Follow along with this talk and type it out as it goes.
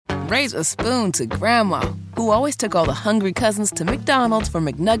raise a spoon to Grandma, who always took all the hungry cousins to McDonald's for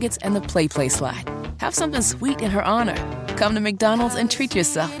McNuggets and the Play Slide. Have something sweet in her honor. Come to McDonald's and treat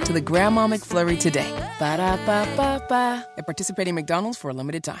yourself to the Grandma McFlurry today. Ba-da-ba-ba-ba. At participating McDonald's for a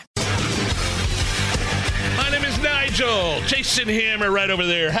limited time. My name is Nigel. Jason Hammer right over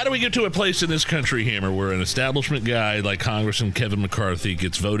there. How do we get to a place in this country, Hammer, where an establishment guy like Congressman Kevin McCarthy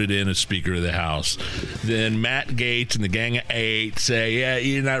gets voted in as Speaker of the House? Then Matt Gaetz and the Gang of Eight say, yeah,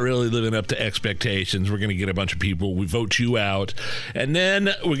 you're not really living up to expectations. We're going to get a bunch of people. We vote you out. And then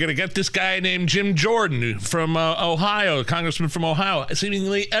we're going to get this guy named Jim Jordan from Ohio, a congressman from Ohio.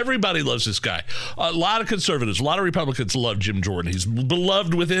 Seemingly everybody loves this guy. A lot of conservatives, a lot of Republicans love Jim Jordan. He's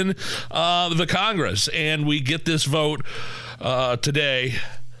beloved within the Congress. And we get this vote today.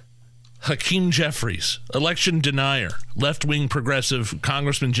 Hakeem Jeffries, election denier, left-wing progressive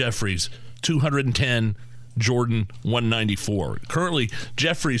Congressman Jeffries, 210, Jordan 194. Currently,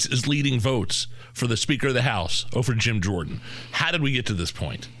 Jeffries is leading votes for the Speaker of the House over Jim Jordan. How did we get to this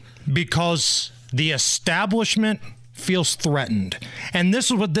point? Because the establishment feels threatened. And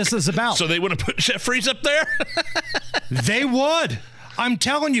this is what this is about. So they want to put Jeffries up there? They would. I'm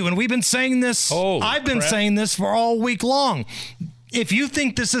telling you, and we've been saying this, I've been saying this for all week long. If you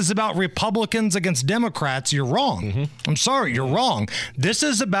think this is about Republicans against Democrats, you're wrong. Mm-hmm. I'm sorry, you're wrong. This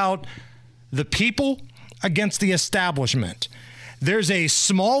is about the people against the establishment. There's a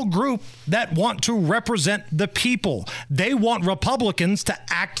small group that want to represent the people. They want Republicans to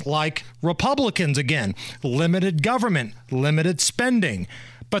act like Republicans again. Limited government, limited spending.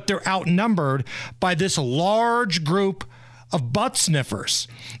 But they're outnumbered by this large group of butt sniffers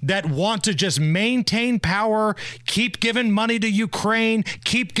that want to just maintain power, keep giving money to Ukraine,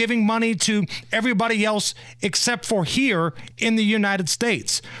 keep giving money to everybody else except for here in the United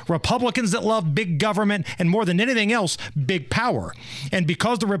States. Republicans that love big government and more than anything else, big power. And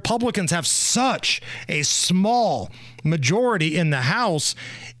because the Republicans have such a small majority in the House,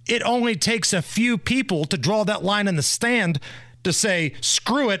 it only takes a few people to draw that line in the sand to say,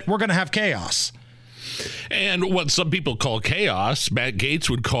 screw it, we're going to have chaos. And what some people call chaos, Matt Gaetz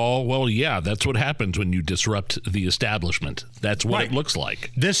would call, well, yeah, that's what happens when you disrupt the establishment. That's what it looks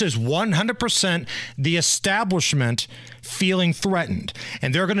like. This is 100% the establishment feeling threatened.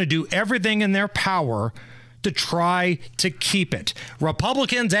 And they're going to do everything in their power to try to keep it.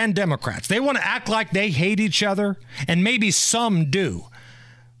 Republicans and Democrats, they want to act like they hate each other, and maybe some do.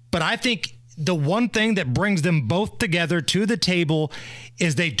 But I think the one thing that brings them both together to the table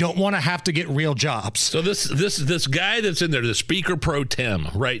is they don't want to have to get real jobs. So this guy that's in there, the Speaker Pro Tem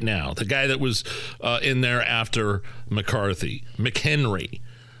right now, the guy that was in there after McCarthy, McHenry,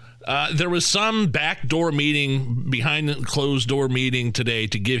 there was some backdoor meeting, behind the closed door meeting today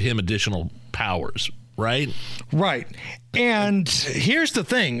to give him additional powers, right? Right. And here's the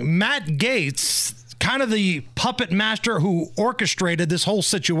thing, Matt Gaetz, kind of the puppet master who orchestrated this whole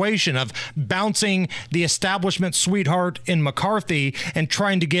situation of bouncing the establishment sweetheart in McCarthy and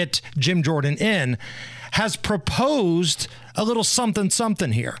trying to get Jim Jordan in, has proposed a little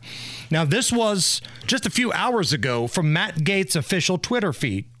something here. Now, this was just a few hours ago from Matt Gaetz' official Twitter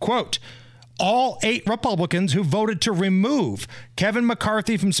feed. Quote, all 8 Republicans who voted to remove Kevin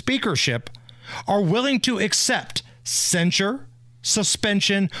McCarthy from speakership are willing to accept censure,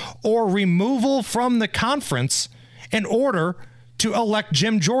 suspension, or removal from the conference in order to elect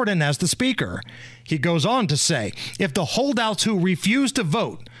Jim Jordan as the speaker. He goes on to say, if the holdouts who refuse to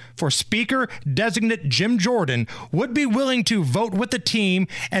vote for Speaker-designate Jim Jordan would be willing to vote with the team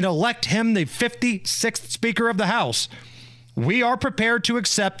and elect him the 56th Speaker of the House, we are prepared to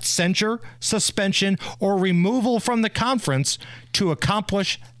accept censure, suspension, or removal from the conference to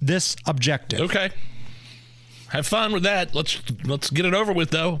accomplish this objective. Okay. Have fun with that. Let's get it over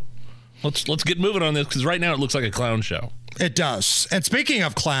with, though. Let's get moving on this, because right now it looks like a clown show. It does. And speaking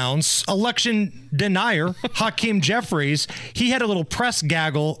of clowns, election denier Hakeem Jeffries, he had a little press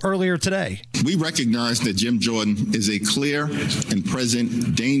gaggle earlier today. We recognize that Jim Jordan is a clear and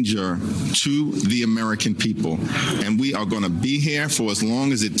present danger to the American people, and we are going to be here for as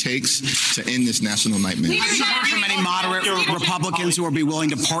long as it takes to end this national nightmare. Have you heard from any moderate Republicans who would be willing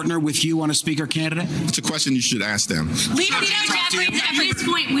to partner with you on a speaker candidate? It's a question you should ask them. At this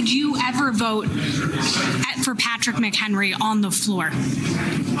point, would you ever vote for Patrick McHenry on the floor?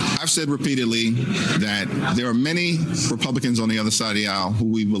 I've said repeatedly that there are many Republicans on the other side of the aisle who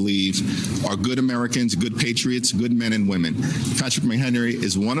we believe are good Americans, good patriots, good men and women. Patrick McHenry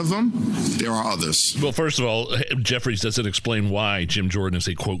is one of them. There are others. Well, first of all, Jeffries doesn't explain why Jim Jordan is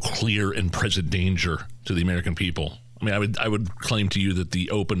a, quote, clear and present danger to the American people. I mean, I would claim to you that the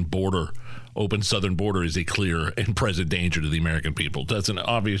open border open southern border is a clear and present danger to the American people. Doesn't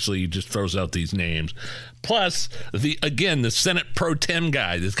obviously just throws out these names. Plus, the Senate pro tem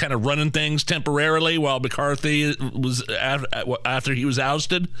guy that's kind of running things temporarily while McCarthy was after he was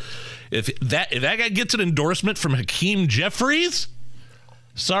ousted. If that guy gets an endorsement from Hakeem Jeffries,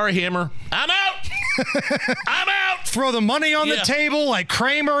 sorry, Hammer, I'm out. I'm out. Throw the money on the table like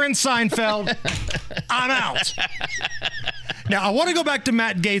Kramer and Seinfeld. I'm out. Now, I want to go back to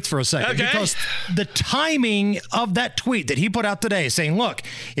Matt Gaetz for a second because the timing of that tweet that he put out today saying, look,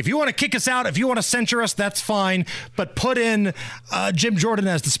 if you want to kick us out, if you want to censure us, that's fine, but put in Jim Jordan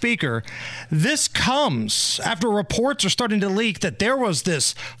as the speaker. This comes after reports are starting to leak that there was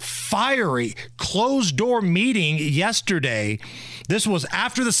this fiery closed-door meeting yesterday. This was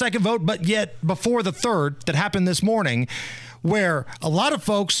after the second vote, but yet before the third that happened this morning, where a lot of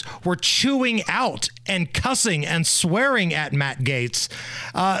folks were chewing out and cussing and swearing at Matt Gaetz.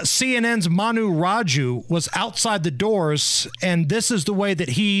 CNN's Manu Raju was outside the doors, and this is the way that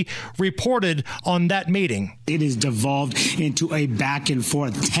he reported on that meeting. It has devolved into a back and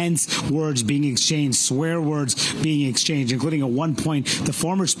forth, tense words being exchanged, swear words being exchanged, including at one point the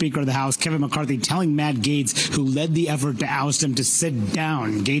former Speaker of the House, Kevin McCarthy, telling Matt Gaetz, who led the effort to oust him, to sit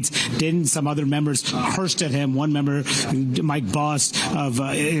down. Gaetz didn't. Some other members cursed at him. One member, Mike Boss,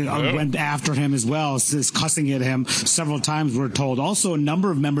 went after him as well, cussing at him several times, we're told. Also, a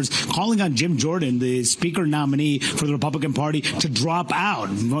number of members calling on Jim Jordan, the Speaker nominee for the Republican Party, to drop out.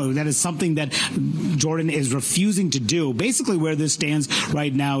 That is something that Jordan is refusing to do. Basically, where this stands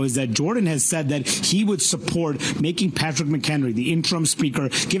right now is that Jordan has said that he would support making Patrick McHenry, the interim Speaker,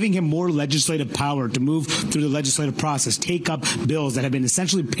 giving him more legislative power to move through the legislative process, take up bills that have been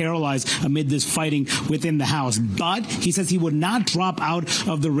essentially paralyzed amid this fighting within the House. But he says he would not drop out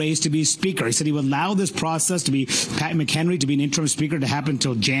of the race to be Speaker. He said he would allow this process to be Pat McHenry to be an interim Speaker to happen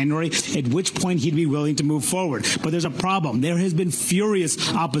until January, at which point he'd be willing to move forward. But there's a problem. There has been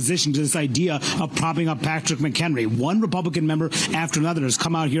furious opposition to this idea of propping up Patrick McHenry. One Republican member after another has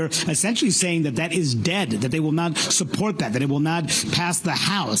come out here essentially saying that that is dead, that they will not support that it will not pass the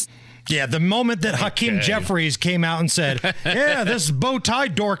House. Yeah, the moment that Hakeem Jeffries came out and said, yeah, this bow tie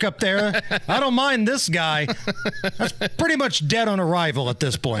dork up there, I don't mind this guy. That's pretty much dead on arrival at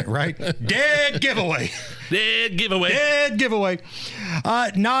this point, right? Dead giveaway. Dead giveaway. Dead giveaway.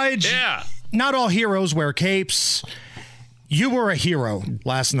 Nigel, not all heroes wear capes. You were a hero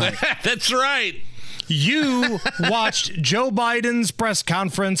last night. That's right. You watched Joe Biden's press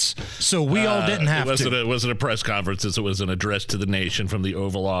conference, so we all didn't have to. It wasn't a press conference. It was an address to the nation from the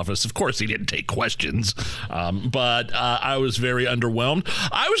Oval Office. Of course, he didn't take questions, but I was very underwhelmed.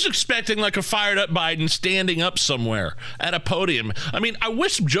 I was expecting like a fired-up Biden standing up somewhere at a podium. I mean, I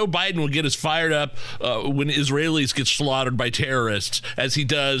wish Joe Biden would get as fired up when Israelis get slaughtered by terrorists as he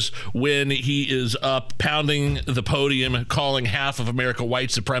does when he is up pounding the podium, calling half of America white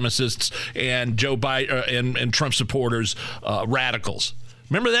supremacists and Joe Biden and Trump supporters radicals.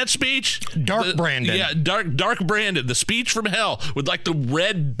 Remember that speech? Dark Brandon. Yeah, Dark Brandon, the speech from hell with like the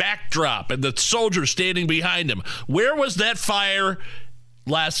red backdrop and the soldiers standing behind him. Where was that fire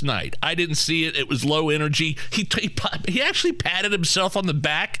last night? I didn't see it. It was low energy. He actually patted himself on the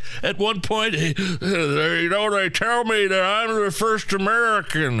back at one point. They tell me that I'm the first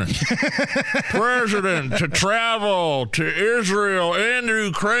American president to travel to Israel and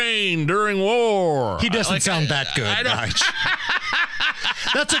Ukraine during war. He doesn't sound that good, Nigel.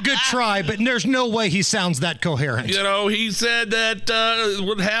 That's a good try, but there's no way he sounds that coherent. You know, he said that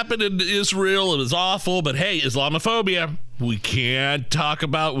what happened in Israel, it was awful, but hey, Islamophobia. We can't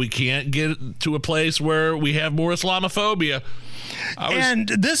get to a place where we have more Islamophobia. And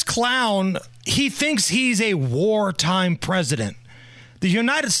this clown, he thinks he's a wartime president. The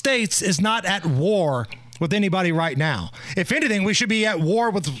United States is not at war with anybody right now. If anything, we should be at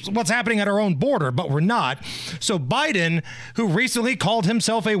war with what's happening at our own border, but we're not. So Biden, who recently called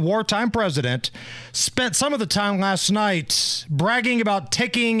himself a wartime president, spent some of the time last night bragging about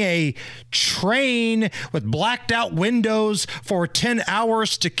taking a train with blacked out windows for 10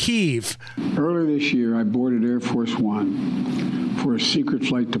 hours to Kyiv. Earlier this year, I boarded Air Force One for a secret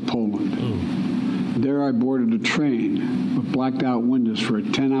flight to Poland. There I boarded a train with blacked out windows for a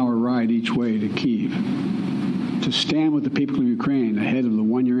 10-hour ride each way to Kyiv to stand with the people of Ukraine ahead of the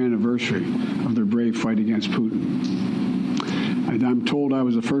one-year anniversary of their brave fight against Putin. I'm told I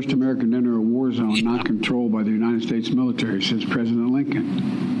was the first American to enter a war zone not controlled by the United States military since President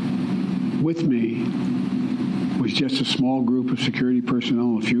Lincoln. With me was just a small group of security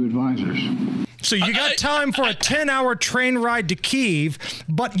personnel and a few advisors. So you got time for a 10-hour train ride to Kyiv,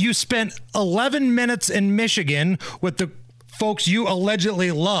 but you spent 11 minutes in Michigan with the folks you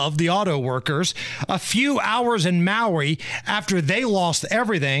allegedly love, the auto workers, a few hours in Maui after they lost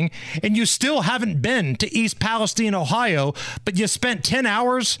everything, and you still haven't been to East Palestine, Ohio, but you spent 10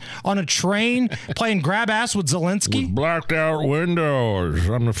 hours on a train playing grab ass with Zelensky? With blacked out windows.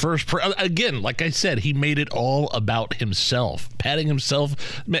 I'm the first. Again, like I said, he made it all about himself, patting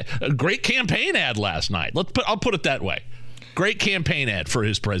himself. A great campaign ad last night. I'll put it that way. Great campaign ad for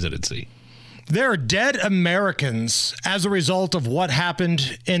his presidency. There are dead Americans as a result of what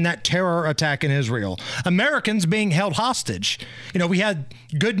happened in that terror attack in Israel. Americans being held hostage. You know, we had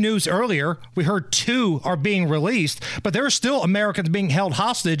good news earlier. We heard 2 are being released, but there are still Americans being held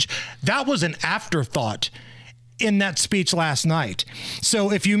hostage. That was an afterthought in that speech last night. So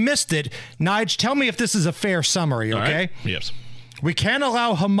if you missed it, Nigel, tell me if this is a fair summary, okay? All right. Yes. We can't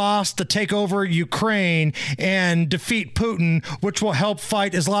allow Hamas to take over Ukraine and defeat Putin, which will help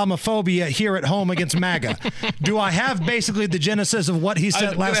fight Islamophobia here at home against MAGA. Do I have basically the genesis of what he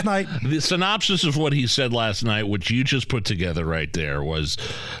said last night? The synopsis of what he said last night, which you just put together right there, was,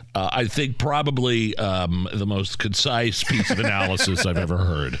 I think, probably the most concise piece of analysis I've ever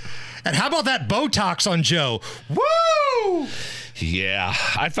heard. And how about that Botox on Joe? Woo! Yeah,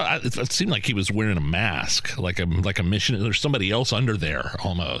 I thought it seemed like he was wearing a mask, like a mission. There's somebody else under there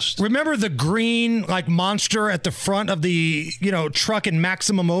almost. Remember the green monster at the front of the truck in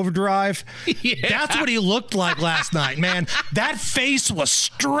Maximum Overdrive? Yeah. That's what he looked like last night, man. That face was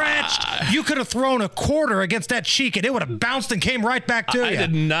stretched. You could have thrown a quarter against that cheek and it would have bounced and came right back to you. I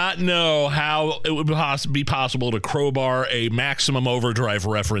did not know how it would be possible to crowbar a Maximum Overdrive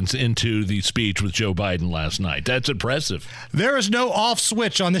reference into the speech with Joe Biden last night. That's impressive. There is no off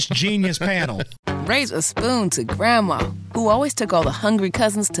switch on this genius panel. Raise a spoon to Grandma, who always took all the hungry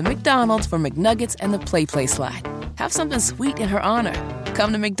cousins to McDonald's for McNuggets and the Play Slide. Have something sweet in her honor.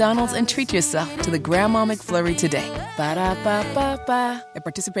 Come to McDonald's and treat yourself to the Grandma McFlurry today. Ba-da-ba-ba-ba. At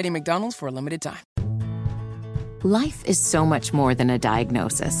participating McDonald's for a limited time. Life is so much more than a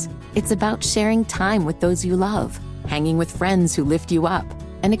diagnosis. It's about sharing time with those you love, hanging with friends who lift you up,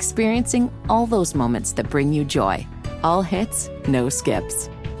 and experiencing all those moments that bring you joy. All hits, no skips.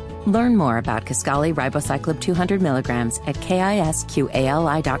 Learn more about Kisqali Ribociclib 200 milligrams at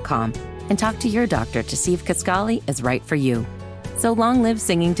KISQALI.com and talk to your doctor to see if Kisqali is right for you. So long live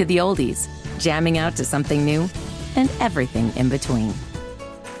singing to the oldies, jamming out to something new, and everything in between.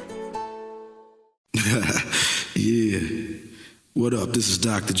 Yeah. What up? This is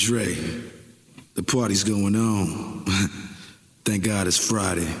Dr. Dre. The party's going on. Thank God it's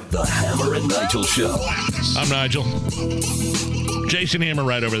Friday. The Hammer and Nigel Show. I'm Nigel. Jason Hammer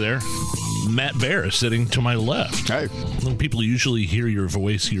right over there. Matt Bear is sitting to my left. Hey. People usually hear your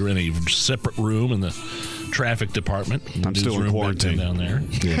voice. You're in a separate room in the traffic department. I'm still in quarantine down there.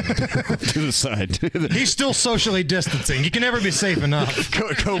 Yeah. To the side. He's still socially distancing. You can never be safe enough.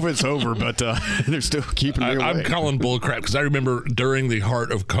 COVID's over, but they're still keeping me away. I'm calling bullcrap because I remember during the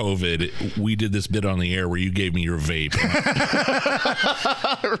heart of COVID, we did this bit on the air where you gave me your vape.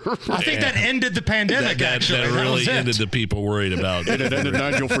 I think that ended the pandemic, actually. That really ended the people worried about it. It ended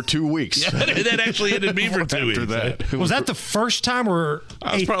Nigel for 2 weeks. Yeah, that actually ended me for 2 weeks. That. Was that the first time or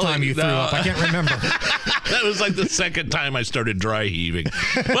eighth time you threw up? I can't remember. That was like the second time I started dry heaving.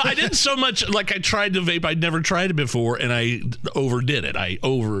 Well, I didn't so much, I tried to vape. I'd never tried it before, and I overdid it. I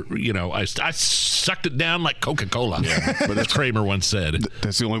sucked it down like Coca-Cola. Yeah, but as Kramer once said.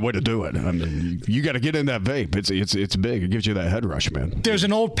 That's the only way to do it. I mean, you got to get in that vape. It's big. It gives you that head rush, man. There's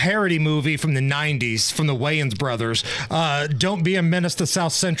an old parody movie from the 90s from the Wayans brothers. Don't be a menace to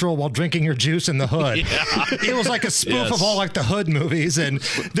South Central while drinking your juice in the hood. Yeah. It was like a spoof of all the hood movies, and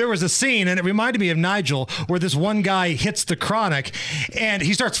there was a scene, and it reminded me of Nigel, where this one guy hits the chronic and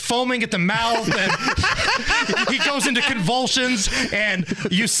he starts foaming at the mouth and he goes into convulsions, and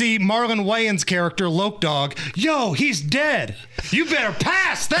you see Marlon Wayans' character, Loke Dog, yo, he's dead. You better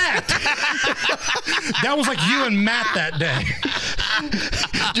pass that. That was like you and Matt that day.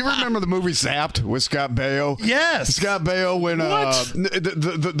 Do you remember the movie Zapped with Scott Baio? Yes. Scott Baio when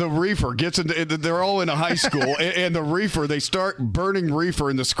the reefer gets into, they're all in a high school, and the reefer, they start burning reefer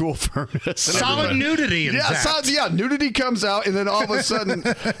in the school furnace. Solid nudity in Zapped. Nudity comes out, and then all of a sudden,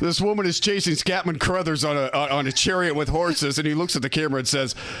 this woman is chasing Scatman Crothers on a chariot with horses, and he looks at the camera and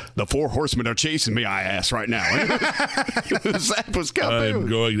says, "The 4 horsemen are chasing me, I ass right now." Zapped was Scott Baio. I'm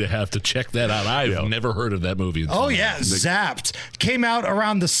going to have to check that out. I've never heard of that movie. Zapped came out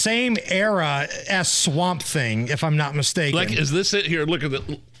around the same era as Swamp Thing, if I'm not mistaken. Is this it? Here, look at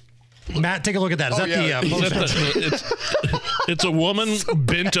it. Matt, take a look at that. Is that the poster? It's a woman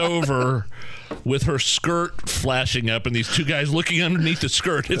bent over with her skirt flashing up and these two guys looking underneath the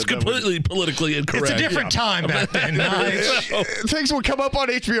skirt. It's completely politically incorrect. It's a different time back then. Things would come up on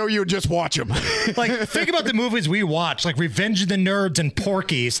HBO, you would just watch them. Like, think about the movies we watched, like Revenge of the Nerds and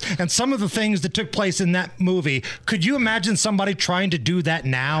Porky's, and some of the things that took place in that movie. Could you imagine somebody trying to do that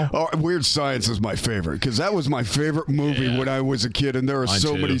now? Oh, Weird Science is my favorite, because that was my favorite movie when I was a kid, and there are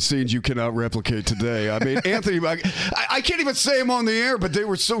so many scenes you cannot replicate today. I mean, Anthony, I can't even say them on the air, but they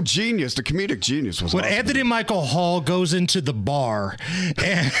were so genius. The comedic genius was when awesome. Anthony Michael Hall goes into the bar,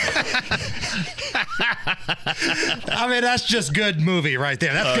 and I mean, that's just good movie right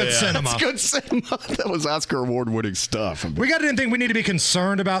there. That's good cinema. That's good cinema. That was Oscar award-winning stuff. We got anything we need to be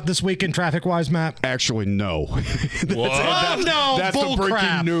concerned about this weekend, traffic-wise, Matt? Actually, no. That's bull the breaking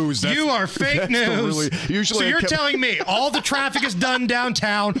crap. news. You are fake news. So you're telling me all the traffic is done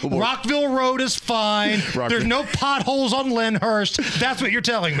downtown. Rockville Road is fine. There's no potholes on Lyndhurst. That's what you're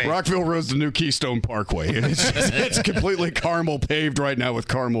telling me. Rockville Road's the new Keystone Parkway, and it's completely caramel paved right now with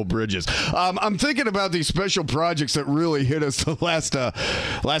caramel bridges. I'm thinking about these special projects that really hit us the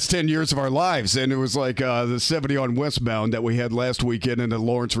last 10 years of our lives, and it was like the 70 on westbound that we had last weekend and the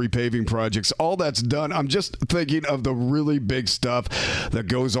Lawrence repaving projects. All that's done. I'm just thinking of the really big stuff that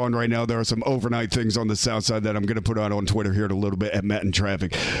goes on right now. There are some overnight things on the south side that I'm going to put out on Twitter here in a little bit at Matt in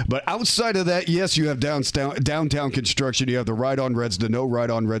Traffic. But outside of that, yes, you have downtown construction. You have the ride-on reds, the no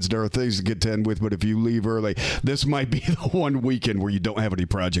ride-on reds. There are things to contend with, but if you leave early, this might be the one weekend where you don't have any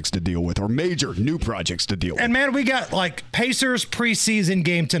projects to deal with or major new projects to deal with. And, man, we got, like, Pacers preseason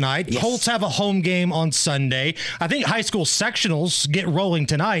game tonight. Yes. Colts have a home game on Sunday. I think high school sectionals get rolling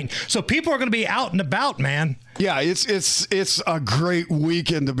tonight. So people are going to be out and about, man. Yeah, it's a great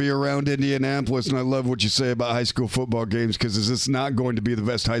weekend to be around Indianapolis, and I love what you say about high school football games because it's not going to be the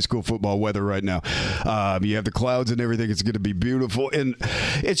best high school football weather right now. You have the clouds and everything. It's going to be beautiful, and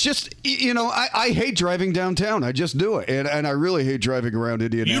it's just, I hate driving downtown. I just do it, and I really hate driving around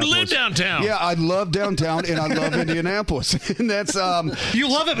Indianapolis. You live downtown. Yeah, I love downtown, and I love Indianapolis, and that's you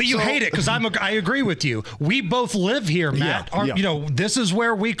love it, but you hate it because I agree with you. We both live here, Matt. This is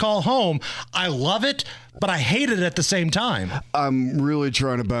where we call home. I love it, but I hate it at the same time. I'm really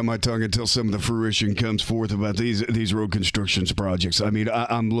trying to bite my tongue until some of the fruition comes forth about these road constructions projects. I mean,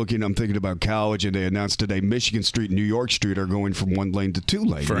 I'm thinking about college, and they announced today Michigan Street and New York Street are going from 1 lane to 2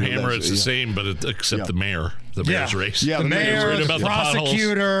 lane. For Hammer, it's the same, but except the mayor. The mayor's race. Yeah, the mayor, the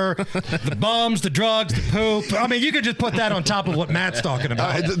prosecutor, the bums, the drugs, the poop. I mean, you could just put that on top of what Matt's talking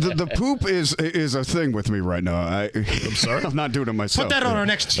about. The poop is a thing with me right now. I'm sorry? I'm not doing it myself. Put that on our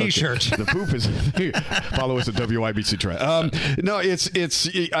next T-shirt. Okay. The poop is... Follow us at WIBC Track.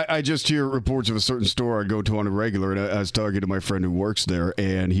 I just hear reports of a certain store I go to on a regular, and I was talking to my friend who works there,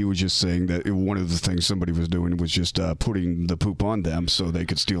 and he was just saying that one of the things somebody was doing was just putting the poop on them so they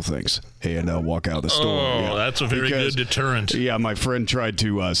could steal things and walk out of the store. That's a very good deterrent. Yeah, my friend tried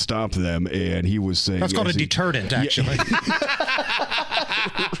to stop them, and he was saying... That's called a deterrent, actually.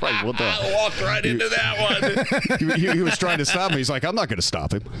 Right, I walked right into that one. He was trying to stop me. He's like, I'm not going to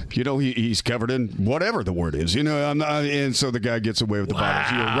stop him. He's covered in whatever the word is. And so the guy gets away with the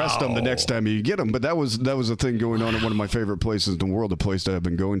bottles. You arrest him the next time you get him. But that was a thing going on at one of my favorite places in the world, a place that I've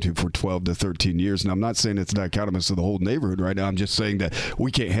been going to for 12 to 13 years. And I'm not saying it's dichotomous of the whole neighborhood right now. I'm just saying that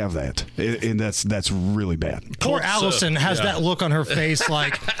we can't have that. And that's really bad. Poor Allison has that look on her face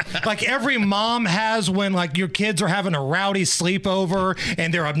like every mom has when like your kids are having a rowdy sleepover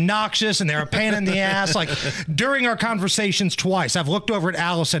and they're obnoxious and they're a pain in the ass. Like during our conversations twice, I've looked over at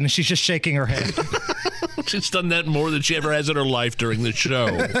Allison and she's just shaking her head. She's done that more than she ever has in her life during the show.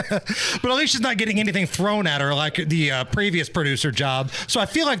 But at least she's not getting anything thrown at her like the previous producer job. So I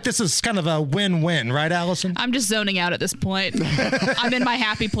feel like this is kind of a win-win, right, Allison? I'm just zoning out at this point. I'm in my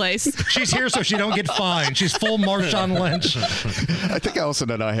happy place. She's here so she don't get fined. She's full Marshawn Lynch. I think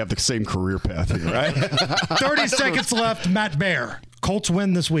Allison and I have the same career path here, right? 30 seconds left. Matt Bear. Colts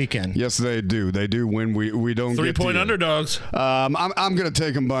win this weekend. Yes, they do. They do win. We don't 3-point underdogs. I'm going to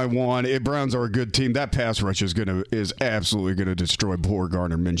take them by 1. Browns are a good team. That pass rush is absolutely going to destroy poor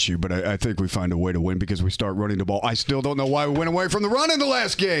Gardner Minshew. But I think we find a way to win because we start running the ball. I still don't know why we went away from the run in the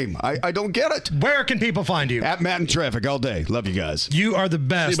last game. I don't get it. Where can people find you? At Matt in Traffic all day. Love you guys. You are the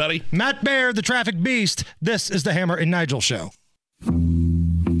best. See you, buddy. Matt Bear, the Traffic Beast. This is the Hammer and Nigel Show.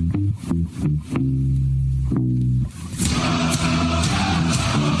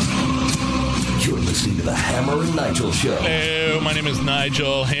 You're listening to the Hammer Hammer and Nigel Show. Hey, my name is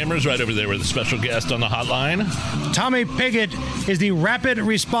Nigel. Hammer's right over there with a special guest on the hotline. Tommy Pigott is the Rapid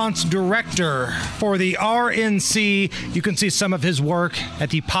Response Director for the RNC. You can see some of his work at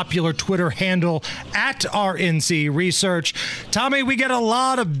the popular Twitter handle at RNC Research. Tommy, we get a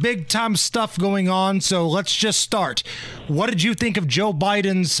lot of big-time stuff going on, so let's just start. What did you think of Joe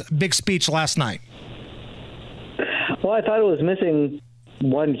Biden's big speech last night? Well, I thought it was missing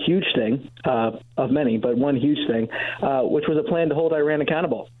one huge thing, of many, but one huge thing, which was a plan to hold Iran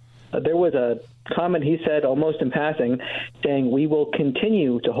accountable. There was a comment he said almost in passing saying we will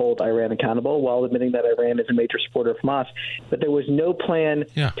continue to hold Iran accountable while admitting that Iran is a major supporter of Hamas. But there was no plan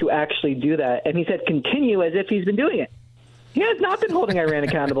to actually do that. And he said continue as if he's been doing it. He has not been holding Iran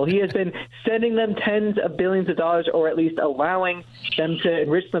accountable. He has been sending them tens of billions of dollars, or at least allowing them to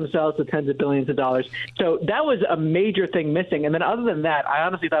enrich themselves with tens of billions of dollars. So that was a major thing missing. And then other than that, I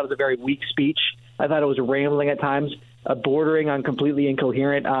honestly thought it was a very weak speech. I thought it was rambling at times, bordering on completely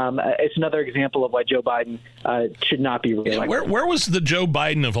incoherent. It's another example of why Joe Biden should not be reelected. Where was the Joe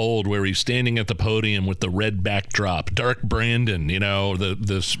Biden of old, where he's standing at the podium with the red backdrop? Dark Brandon,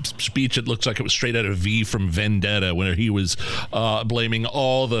 the speech, it looks like it was straight out of V from Vendetta, where he was blaming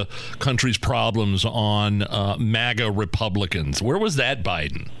all the country's problems on MAGA Republicans. Where was that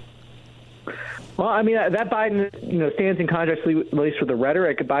Biden? Well, I mean, that Biden, stands in contrast, at least with the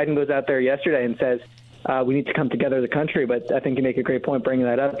rhetoric. Biden goes out there yesterday and says, we need to come together as a country. But I think you make a great point bringing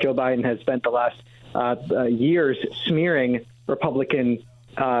that up. Joe Biden has spent the last years smearing Republican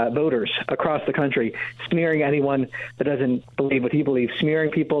voters across the country, smearing anyone that doesn't believe what he believes, smearing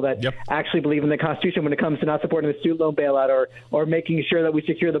people that actually believe in the Constitution when it comes to not supporting the student loan bailout or making sure that we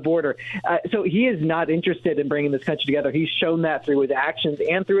secure the border. So he is not interested in bringing this country together. He's shown that through his actions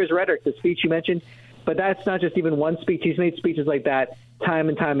and through his rhetoric, the speech you mentioned. But that's not just even one speech. He's made speeches like that time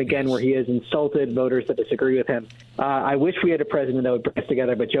and time again where he has insulted voters that disagree with him. I wish we had a president that would bring us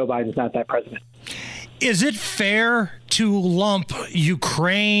together, but Joe Biden's not that president. Is it fair to lump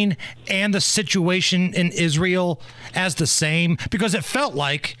Ukraine and the situation in Israel as the same? Because it felt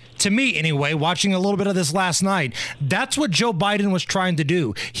like, to me anyway, watching a little bit of this last night, that's what Joe Biden was trying to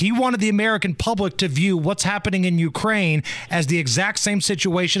do. He wanted the American public to view what's happening in Ukraine as the exact same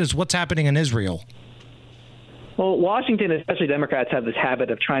situation as what's happening in Israel. Well, Washington, especially Democrats, have this habit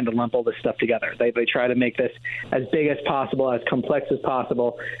of trying to lump all this stuff together. They try to make this as big as possible, as complex as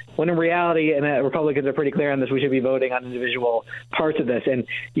possible, when in reality, and Republicans are pretty clear on this, we should be voting on individual parts of this. And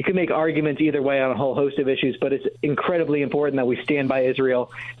you can make arguments either way on a whole host of issues, but it's incredibly important that we stand by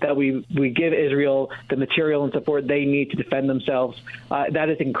Israel, that we give Israel the material and support they need to defend themselves. That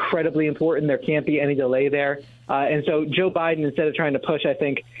is incredibly important. There can't be any delay there. And so Joe Biden, instead of trying to push, I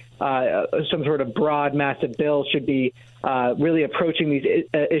think, some sort of broad, massive bill, should be really approaching these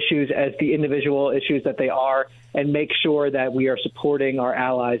issues as the individual issues that they are, and make sure that we are supporting our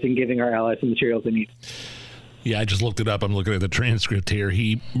allies and giving our allies the materials they need. Yeah, I just looked it up. I'm looking at the transcript here.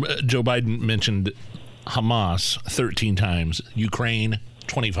 Joe Biden mentioned Hamas 13 times, Ukraine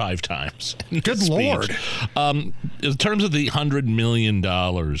 25 times. Good Lord. In terms of the $100 million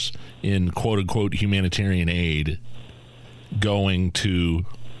in quote-unquote humanitarian aid going to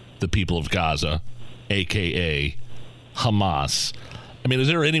the people of Gaza, a.k.a. Hamas, I mean, is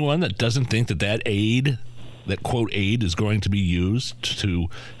there anyone that doesn't think that aid, that quote aid, is going to be used to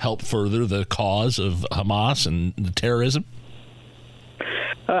help further the cause of Hamas and the terrorism?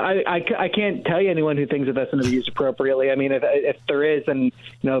 I can't tell you anyone who thinks that that's going to be used appropriately. I mean, if there is, then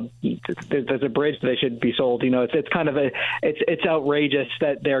there's a bridge that should be sold. It's kind of it's outrageous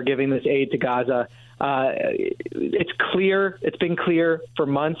that they're giving this aid to Gaza. It's clear. It's been clear for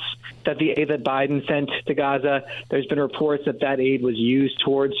months that the aid that Biden sent to Gaza, there's been reports that aid was used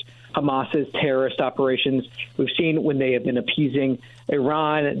towards Hamas's terrorist operations. We've seen when they have been appeasing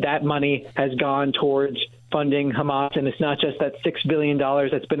Iran, that money has gone towards funding Hamas. And it's not just that $6 billion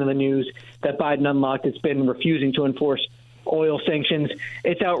that's been in the news that Biden unlocked. It's been refusing to enforce oil sanctions.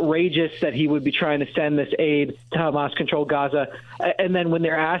 It's outrageous that he would be trying to send this aid to Hamas-controlled Gaza. And then when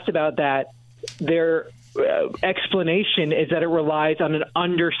they're asked about that, their explanation is that it relies on an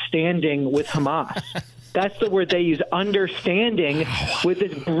understanding with Hamas. That's the word they use, understanding with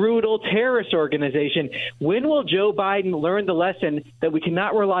this brutal terrorist organization. When will Joe Biden learn the lesson that we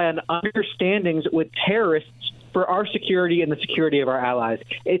cannot rely on understandings with terrorists for our security and the security of our allies?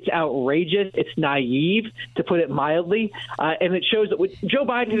 It's outrageous. It's naive, to put it mildly. And it shows that Joe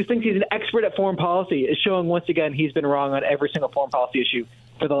Biden, who thinks he's an expert at foreign policy, is showing once again he's been wrong on every single foreign policy issue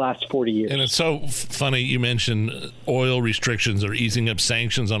for the last 40 years. And it's so funny you mentioned oil restrictions or easing up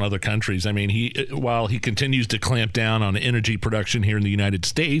sanctions on other countries. I mean, while he continues to clamp down on energy production here in the United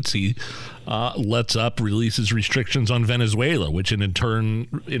States, he releases restrictions on Venezuela, which in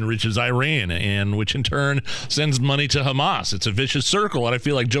turn enriches Iran, and which in turn sends money to Hamas. It's a vicious circle, and I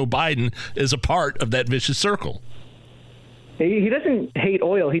feel like Joe Biden is a part of that vicious circle. He doesn't hate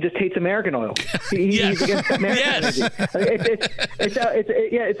oil. He just hates American oil. He's against American energy.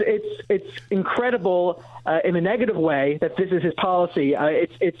 It's incredible in a negative way that this is his policy.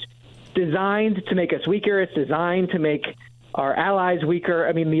 It's designed to make us weaker. It's designed to make our allies weaker.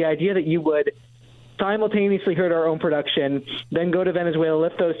 I mean, the idea that you would simultaneously hurt our own production, then go to Venezuela,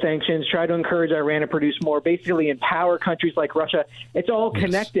 lift those sanctions, try to encourage Iran to produce more, basically empower countries like Russia. It's all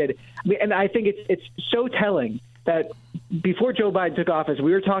connected. I mean, and I think it's so telling that before Joe Biden took office,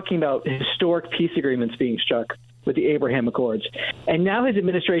 we were talking about historic peace agreements being struck with the Abraham Accords. And now his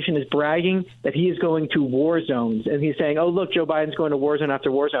administration is bragging that he is going to war zones. And he's saying, oh, look, Joe Biden's going to war zone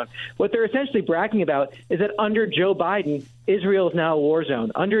after war zone. What they're essentially bragging about is that under Joe Biden, Israel is now a war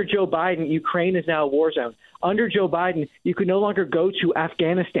zone. Under Joe Biden, Ukraine is now a war zone. Under Joe Biden, you can no longer go to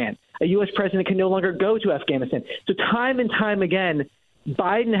Afghanistan. A U.S. president can no longer go to Afghanistan. So time and time again,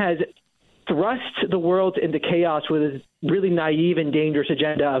 Biden has thrust the world into chaos with his really naive and dangerous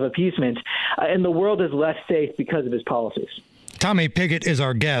agenda of appeasement, and the world is less safe because of his policies. Tommy Pigott is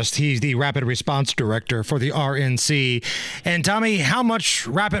our guest. He's the Rapid Response Director for the RNC. And Tommy, how much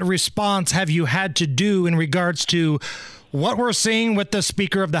rapid response have you had to do in regards to what we're seeing with the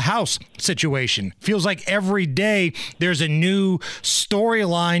Speaker of the House situation? Feels like every day there's a new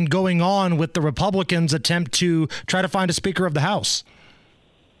storyline going on with the Republicans' attempt to try to find a Speaker of the House.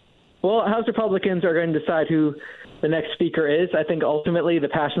 Well, House Republicans are going to decide who the next speaker is. I think ultimately the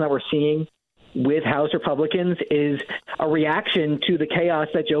passion that we're seeing with House Republicans is a reaction to the chaos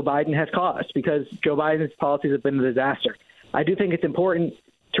that Joe Biden has caused, because Joe Biden's policies have been a disaster. I do think it's important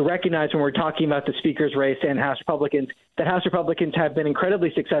to recognize when we're talking about the speaker's race and House Republicans that House Republicans have been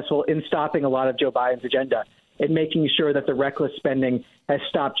incredibly successful in stopping a lot of Joe Biden's agenda and making sure that the reckless spending has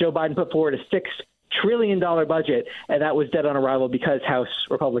stopped. Joe Biden put forward a $6 trillion budget, and that was dead on arrival because House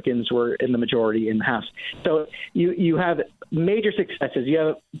Republicans were in the majority in the House. So you have major successes. You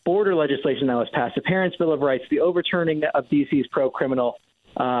have border legislation that was passed, the Parents' Bill of Rights, the overturning of D.C.'s pro-criminal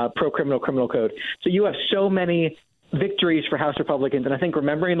criminal code. So you have so many victories for House Republicans, and I think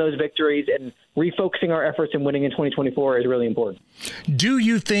remembering those victories and refocusing our efforts in winning in 2024 is really important. Do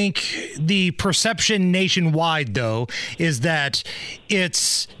you think the perception nationwide, though, is that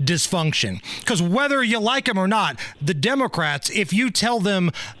it's dysfunction? Because whether you like them or not, the Democrats, if you tell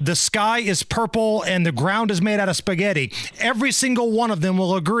them the sky is purple and the ground is made out of spaghetti, every single one of them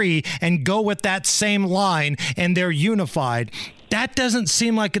will agree and go with that same line, and they're unified. That doesn't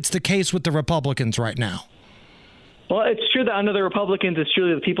seem like it's the case with the Republicans right now. Well, it's true that under the Republicans, it's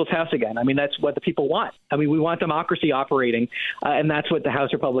truly the people's house again. I mean, that's what the people want. I mean, we want democracy operating, and that's what the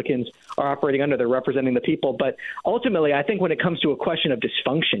House Republicans are operating under. They're representing the people. But ultimately, I think when it comes to a question of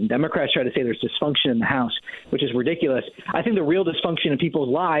dysfunction, Democrats try to say there's dysfunction in the House, which is ridiculous. I think the real dysfunction in people's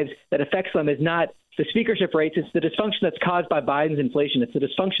lives that affects them is not the speakership rates. It's the dysfunction that's caused by Biden's inflation. It's the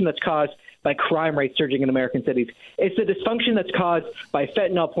dysfunction that's caused by crime rates surging in American cities. It's the dysfunction that's caused by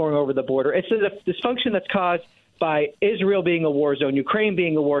fentanyl pouring over the border. It's the dysfunction that's caused by Israel being a war zone, Ukraine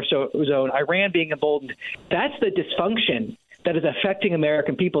being a war zone, Iran being emboldened. That's the dysfunction that is affecting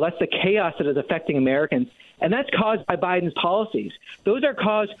American people. That's the chaos that is affecting Americans. And that's caused by Biden's policies. Those are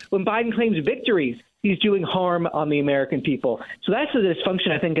caused when Biden claims victories. He's doing harm on the American people. So that's the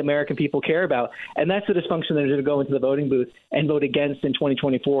dysfunction I think American people care about. And that's the dysfunction that they're going to go into the voting booth and vote against in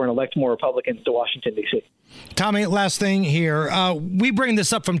 2024 and elect more Republicans to Washington, D.C. Tommy, last thing here. We bring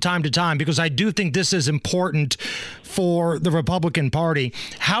this up from time to time because I do think this is important for the Republican Party.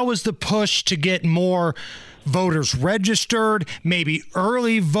 How is the push to get more voters registered, maybe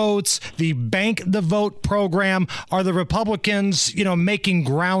early votes, the Bank the Vote program? Are the Republicans, making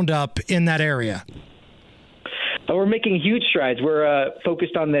ground up in that area? We're making huge strides. We're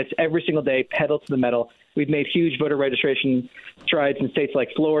focused on this every single day, pedal to the metal. We've made huge voter registration strides in states like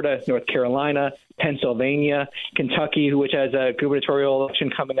Florida, North Carolina, Pennsylvania, Kentucky, which has a gubernatorial election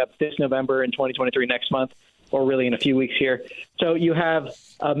coming up this November in 2023 next month, or really in a few weeks here. So you have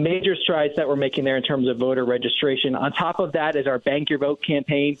major strides that we're making there in terms of voter registration. On top of that is our Bank Your Vote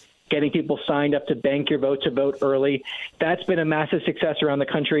campaign, getting people signed up to bank your vote to vote early. That's been a massive success around the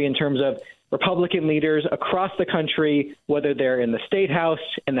country in terms of Republican leaders across the country, whether they're in the State House,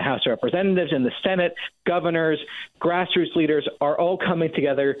 in the House of Representatives, in the Senate, governors, grassroots leaders are all coming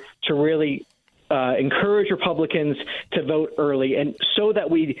together to really encourage Republicans to vote early, and so that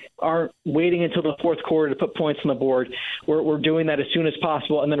we aren't waiting until the fourth quarter to put points on the board. We're doing that as soon as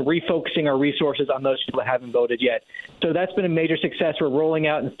possible, and then refocusing our resources on those people that haven't voted yet. So that's been a major success. We're rolling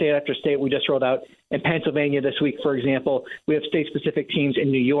out in state after state. We just rolled out in Pennsylvania this week, for example. We have state-specific teams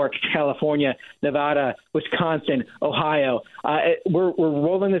in New York, California, Nevada, Wisconsin, Ohio. We're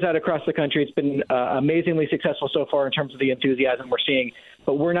rolling this out across the country. It's been amazingly successful so far in terms of the enthusiasm we're seeing.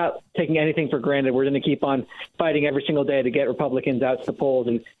 But we're not taking anything for granted. We're going to keep on fighting every single day to get Republicans out to the polls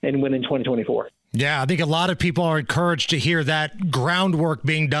and win in 2024. Yeah, I think a lot of people are encouraged to hear that groundwork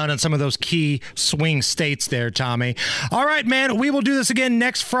being done in some of those key swing states there, Tommy. All right, man, we will do this again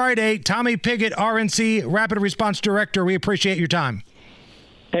next Friday. Tommy Pigott, RNC Rapid Response Director, we appreciate your time.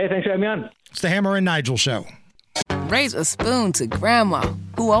 Hey, thanks for having me on. It's the Hammer and Nigel Show. Raise a spoon to Grandma,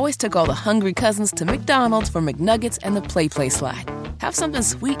 who always took all the hungry cousins to McDonald's for McNuggets and the Play Slide. Have something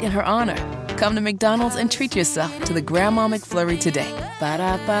sweet in her honor. Come to McDonald's and treat yourself to the Grandma McFlurry today.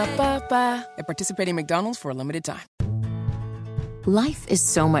 Ba-da-ba-ba-ba. At participating McDonald's for a limited time. Life is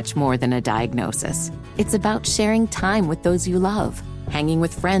so much more than a diagnosis. It's about sharing time with those you love, hanging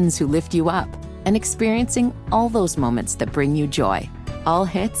with friends who lift you up, and experiencing all those moments that bring you joy. All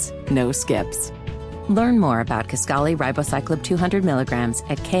hits, no skips. Learn more about Kisqali Ribociclib 200 milligrams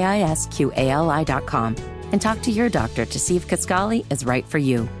at KISQALI.com and talk to your doctor to see if Kisqali is right for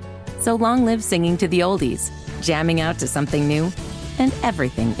you. So long live singing to the oldies, jamming out to something new, and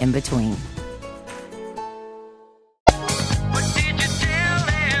everything in between.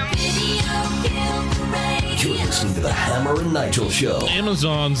 You're listening to the Hammer and Nigel Show.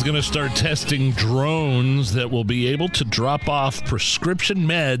 Amazon's going to start testing drones that will be able to drop off prescription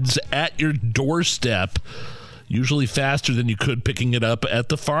meds at your doorstep, usually faster than you could picking it up at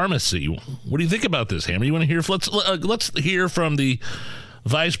the pharmacy. What do you think about this, Hammer? You want to hear? Let's hear from the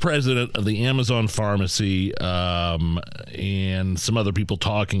vice president of the Amazon pharmacy and some other people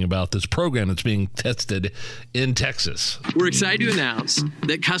talking about this program that's being tested in Texas. We're excited to announce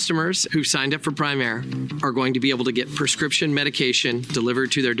that customers who signed up for Prime Air are going to be able to get prescription medication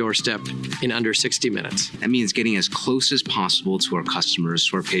delivered to their doorstep in under 60 minutes. That means getting as close as possible to our customers,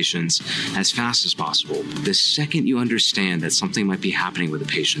 to our patients, as fast as possible. The second you understand that something might be happening with a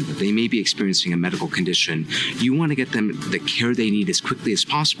patient, that they may be experiencing a medical condition, you want to get them the care they need as quickly as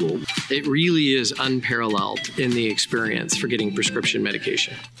possible. It really is unparalleled in the experience for getting prescription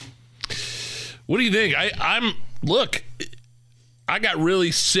medication. What do you think? Look, I got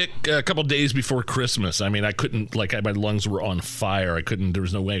really sick a couple days before Christmas. I mean, I couldn't, my lungs were on fire. There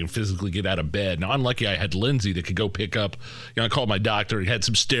was no way I could physically get out of bed. Now, I'm lucky I had Lindsay that could go pick up, I called my doctor. He had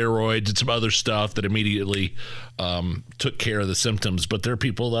some steroids and some other stuff that immediately took care of the symptoms. But there are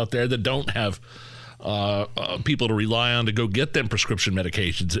people out there that don't have people to rely on to go get them prescription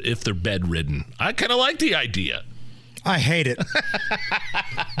medications if they're bedridden. I kind of like the idea. I hate it.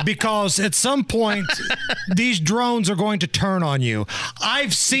 Because at some point, these drones are going to turn on you.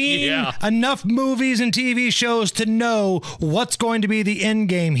 I've seen enough movies and TV shows to know what's going to be the end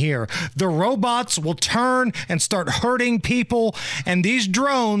game here. The robots will turn and start hurting people, and these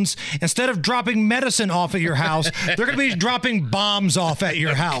drones, instead of dropping medicine off at your house, they're going to be dropping bombs off at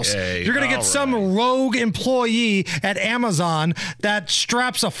your house. You're going to get some rogue employee at Amazon that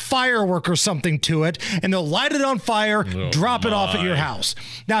straps a firework or something to it, and they'll light it on fire, drop it off at your house.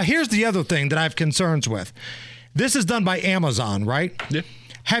 Now, here's the other thing that I have concerns with. This is done by Amazon, right? Yeah.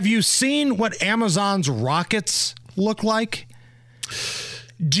 Have you seen what Amazon's rockets look like?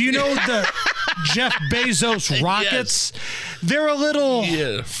 Do you know the Jeff Bezos rockets? Yes. They're a little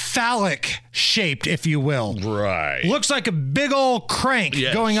phallic shaped, if you will. Right. Looks like a big old crank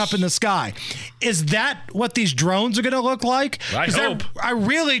going up in the sky. Is that what these drones are going to look like? I hope. I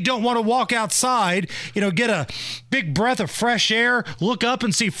really don't want to walk outside, get a big breath of fresh air, look up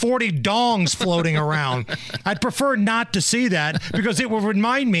and see 40 dongs floating around. I'd prefer not to see that because it will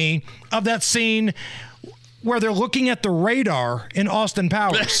remind me of that scene where they're looking at the radar in Austin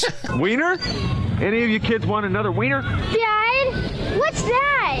Powers. Wiener? Any of you kids want another wiener? Dad? What's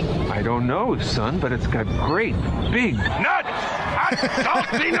that? I don't know, son, but it's got great big nuts!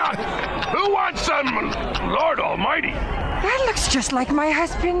 Salty nuts! Who wants some? Lord Almighty! That looks just like my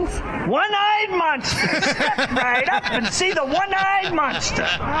husband's. One-eyed monster! Step right up and see the one-eyed monster!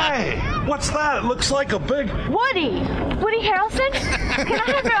 Hey, what's that? It looks like a big... Woody Harrelson? Can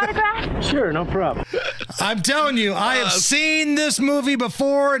I have your autograph? Sure, no problem. I'm telling you, I have seen this movie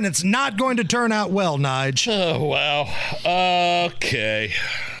before, and it's not going to turn out well, Nige. Oh, wow. Okay.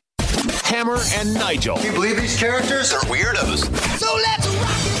 Hammer and Nigel. Can you believe these characters are weirdos? So let's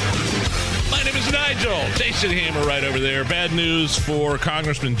rock it! My name is Nigel. Jason Hammer right over there. Bad news for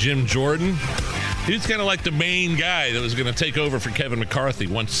Congressman Jim Jordan. He's kind of like the main guy that was going to take over for Kevin McCarthy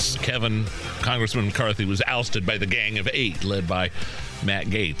once Congressman McCarthy was ousted by the Gang of Eight led by Matt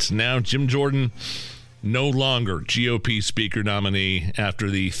Gaetz. Now Jim Jordan, no longer GOP Speaker nominee after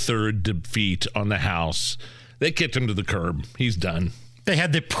the third defeat on the House. They kicked him to the curb. He's done. They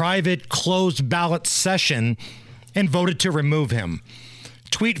had the private closed ballot session and voted to remove him.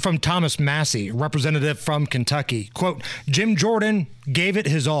 Tweet from Thomas Massey, representative from Kentucky. Quote, Jim Jordan gave it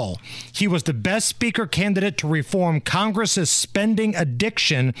his all. He was the best speaker candidate to reform Congress's spending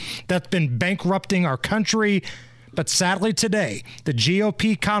addiction that's been bankrupting our country. But sadly today, the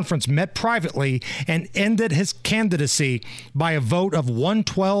GOP conference met privately and ended his candidacy by a vote of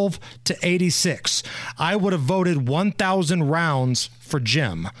 112 to 86. I would have voted 1,000 rounds for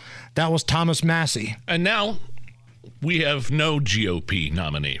Jim. That was Thomas Massey. And now we have no GOP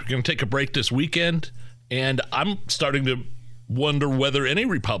nominee. We're going to take a break this weekend, and I'm starting to wonder whether any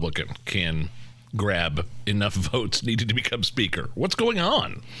Republican can grab enough votes needed to become Speaker. What's going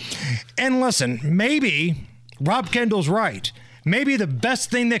on? And listen, maybe Rob Kendall's right. Maybe the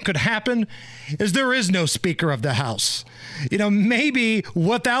best thing that could happen is there is no Speaker of the House. Maybe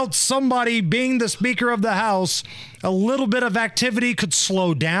without somebody being the Speaker of the House, a little bit of activity could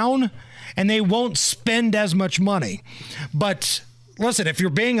slow down and they won't spend as much money. But listen, if you're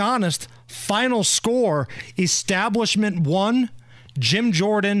being honest, final score, establishment 1, Jim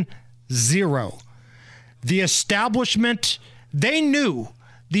Jordan 0. The establishment, they knew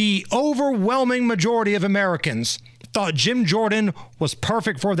the overwhelming majority of Americans thought Jim Jordan was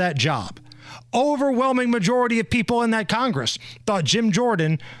perfect for that job. Overwhelming majority of people in that Congress thought Jim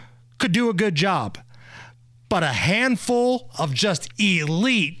Jordan could do a good job. But a handful of just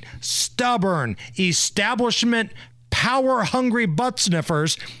elite, stubborn, establishment, power-hungry butt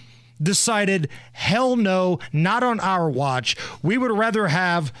sniffers decided, hell no, not on our watch. We would rather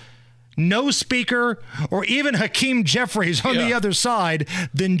have no Speaker or even Hakeem Jeffries on the other side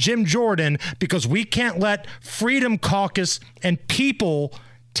than Jim Jordan, because we can't let Freedom Caucus and people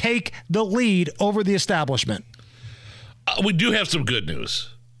take the lead over the establishment. We do have some good news,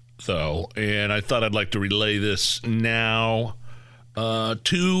 though, and I thought I'd like to relay this now.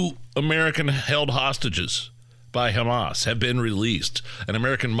 2 American-held hostages by Hamas have been released. An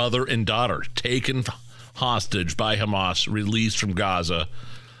American mother and daughter taken hostage by Hamas, released from Gaza.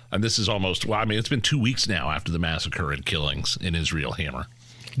 And this is it's been 2 weeks now after the massacre and killings in Israel, Hammer.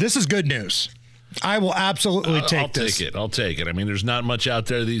 This is good news. I will absolutely take this. I'll take it. I mean, there's not much out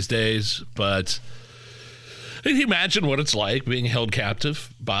there these days, but can you imagine what it's like being held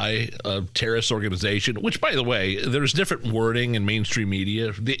captive by a terrorist organization? Which, by the way, there's different wording in mainstream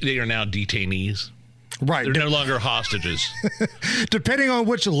media. They are now detainees. Right. They're no longer hostages. Depending on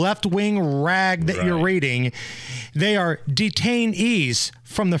which left-wing rag that you're reading, they are detainees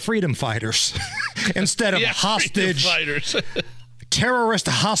from the freedom fighters instead of hostage fighters. Terrorist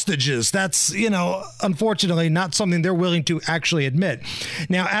hostages. That's, unfortunately not something they're willing to actually admit.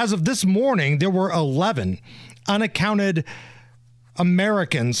 Now, as of this morning, there were 11 unaccounted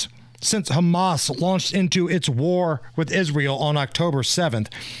Americans since Hamas launched into its war with Israel on October 7th.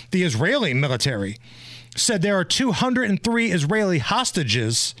 The Israeli military said there are 203 Israeli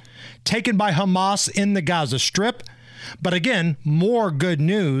hostages taken by Hamas in the Gaza Strip. But again, more good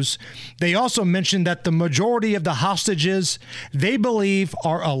news. They also mentioned that the majority of the hostages they believe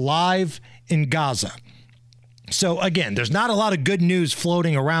are alive in Gaza. So again, there's not a lot of good news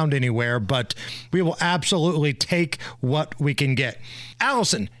floating around anywhere, but we will absolutely take what we can get.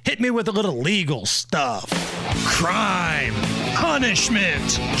 Allison, hit me with a little legal stuff. Crime,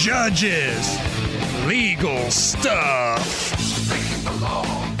 punishment, judges, legal stuff.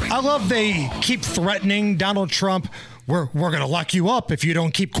 I love they keep threatening Donald Trump. We're going to lock you up if you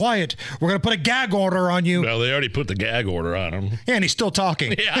don't keep quiet. We're going to put a gag order on you. Well, they already put the gag order on him. And he's still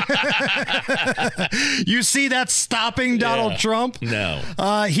talking. Yeah. You see that stopping Donald Trump? No.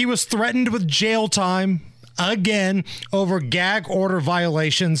 He was threatened with jail time again over gag order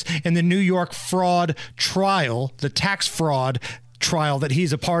violations in the New York fraud trial, the tax fraud trial that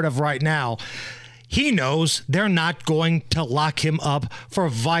he's a part of right now. He knows they're not going to lock him up for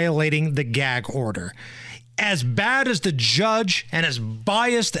violating the gag order. As bad as the judge and as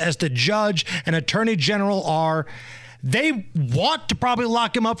biased as the judge and attorney general are, they want to probably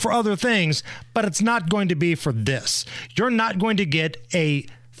lock him up for other things, but it's not going to be for this. You're not going to get a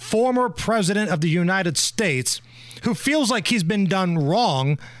former president of the United States who feels like he's been done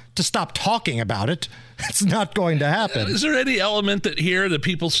wrong to stop talking about it. It's not going to happen. Is there any element that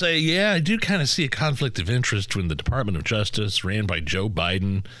people say, yeah, I do kind of see a conflict of interest when the Department of Justice, ran by Joe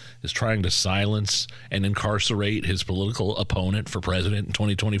Biden, is trying to silence and incarcerate his political opponent for president in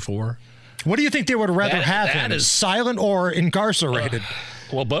 2024? What do you think they would rather have him? Silent or incarcerated?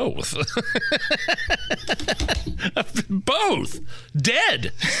 Well, both. Both.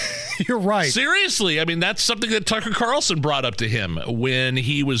 Dead. You're right. Seriously. I mean, that's something that Tucker Carlson brought up to him when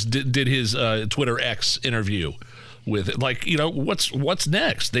he did his Twitter X interview with, like, you know, what's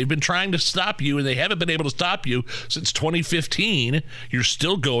next? They've been trying to stop you, and they haven't been able to stop you since 2015. You're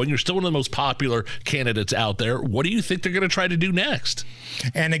still going. You're still one of the most popular candidates out there. What do you think they're going to try to do next?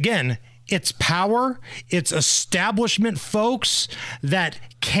 And again, it's power, it's establishment folks that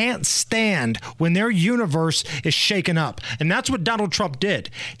can't stand when their universe is shaken up. And that's what Donald Trump did.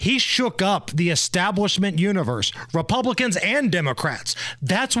 He shook up the establishment universe, Republicans and Democrats.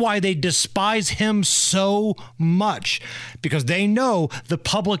 That's why they despise him so much, because they know the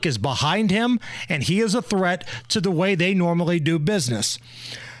public is behind him and he is a threat to the way they normally do business.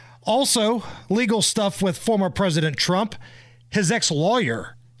 Also, legal stuff with former President Trump. His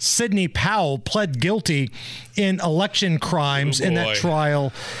ex-lawyer, Sidney Powell, pled guilty in election crimes in that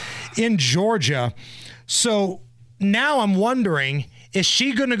trial in Georgia. So now I'm wondering, is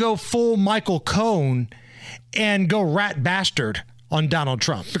she going to go full Michael Cohen and go rat bastard on Donald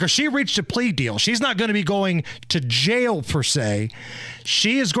Trump? Because she reached a plea deal. She's not going to be going to jail per se.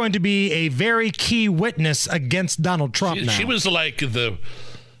 She is going to be a very key witness against Donald Trump now. She was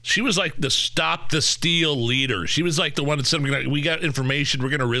like the stop the steal leader. She was like the one that said, we got information, we're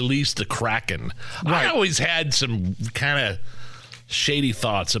going to release the Kraken. Right. I always had some kind of shady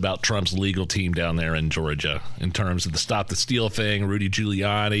thoughts about Trump's legal team down there in Georgia in terms of the stop the steal thing, Rudy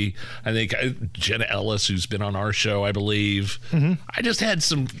Giuliani, I think Jenna Ellis, who's been on our show, I believe. Mm-hmm. I just had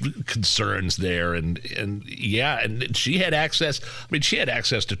some concerns there. And she had access. I mean, she had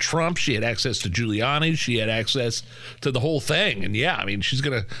access to Trump. She had access to Giuliani. She had access to the whole thing. And I mean, she's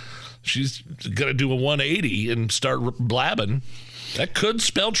gonna do a 180 and start blabbing. That could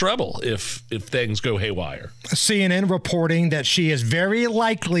spell trouble if things go haywire. CNN reporting that she is very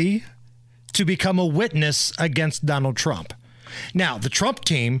likely to become a witness against Donald Trump. Now, the Trump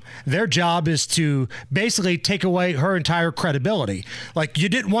team, their job is to basically take away her entire credibility. Like, you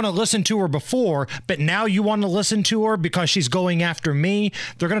didn't want to listen to her before, but now you want to listen to her because she's going after me.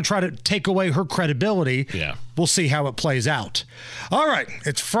 They're going to try to take away her credibility. Yeah. We'll see how it plays out. All right,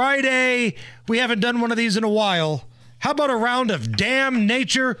 it's Friday. We haven't done one of these in a while. How about a round of Damn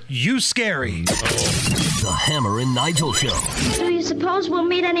Nature, You Scary? The Hammer and Nigel Show. Do you suppose we'll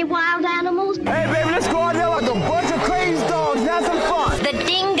meet any wild animals? Hey, baby, let's go out there like a bunch of crazy dogs. Have some fun. The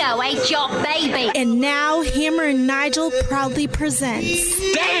dingo ate your baby. And now Hammer and Nigel proudly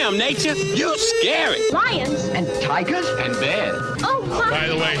presents Damn Nature, You Scary. Lions. And tigers. And bears. Oh, my. By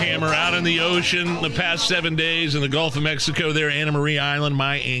the way, Hammer, out in the ocean the past 7 days in the Gulf of Mexico there, Anna Marie Island,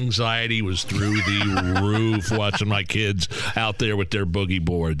 my anxiety was through the roof watching my kids out there with their boogie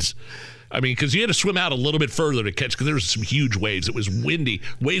boards. I mean, because you had to swim out a little bit further to catch, because there was some huge waves. It was windy.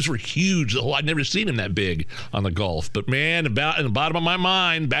 Waves were huge. I'd never seen them that big on the Gulf. But, man, in the bottom of my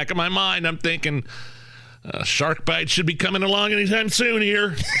mind, back of my mind, I'm thinking shark bite should be coming along anytime soon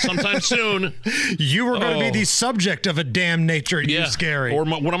here. Sometime soon. You were going to be the subject of a Damn Nature, You Scary. Or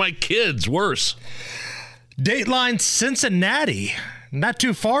one of my kids, worse. Dateline Cincinnati, not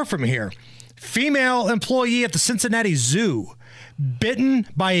too far from here. Female employee at the Cincinnati Zoo bitten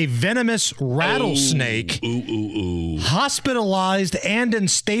by a venomous rattlesnake, hospitalized and in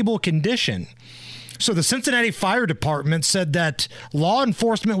stable condition. So the Cincinnati Fire Department said that law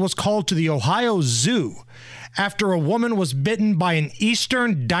enforcement was called to the Ohio Zoo after a woman was bitten by an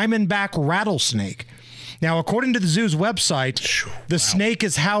eastern diamondback rattlesnake. Now, according to the zoo's website, the snake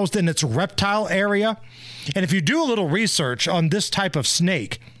is housed in its reptile area. And if you do a little research on this type of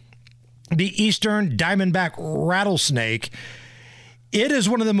snake, the eastern diamondback rattlesnake, it is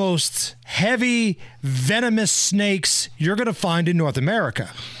one of the most heavy, venomous snakes you're going to find in North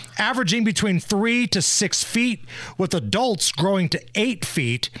America, averaging between 3 to 6 feet, with adults growing to 8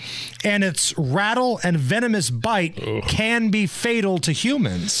 feet, and its rattle and venomous bite can be fatal to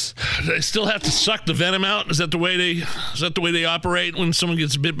humans. They still have to suck the venom out? Is that the way they operate when someone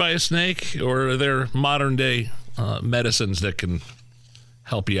gets bit by a snake, or are there modern day medicines that can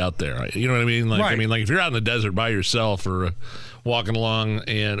help you out there? You know what I mean? Like, right. I mean, like if you're out in the desert by yourself or walking along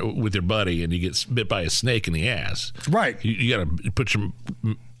and with your buddy and you get bit by a snake in the ass, right? You gotta put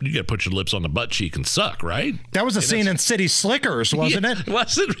your lips on the butt cheek and suck, right? That was a scene in City Slickers, wasn't it?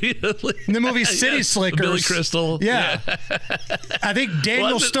 Was it really? In the movie City Slickers, Billy Crystal. Yeah. I think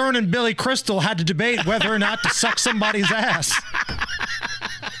Daniel Stern and Billy Crystal had to debate whether or not to suck somebody's ass.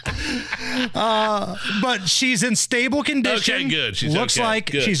 But she's in stable condition. Okay, good. She's Looks okay.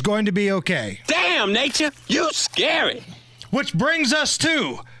 like Good. she's going to be okay. Damn Nature, You Scary. Which brings us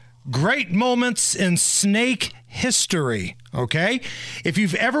to great moments in snake history, okay? If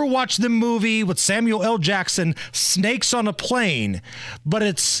you've ever watched the movie with Samuel L. Jackson, Snakes on a Plane, but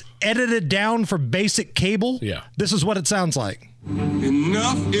it's edited down for basic cable, this is what it sounds like.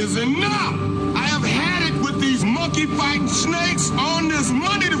 Enough is enough. I have had it with these monkey fighting snakes on this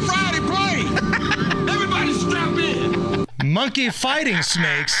Monday to Friday plane. Everybody strap in. Monkey fighting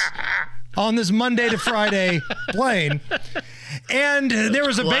snakes on this Monday to Friday plane. And there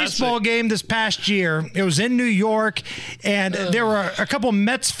was a baseball game this past year. It was in New York, and there were a couple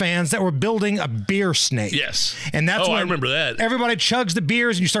Mets fans that were building a beer snake. Yes. And that's when I remember that. Everybody chugs the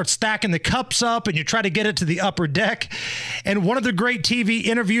beers, and you start stacking the cups up, and you try to get it to the upper deck. And one of the great TV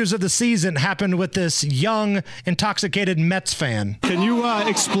interviews of the season happened with this young, intoxicated Mets fan. Can you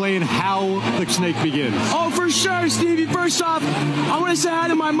explain how the snake begins? Oh, for sure, Stevie. First off, I want to say hi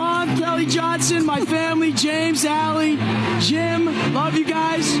to my mom, Kelly Johnson, my family, James, Allie, Jim. Love you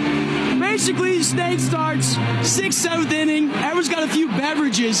guys. Basically, the snake starts 6th, 7th inning. Everyone's got a few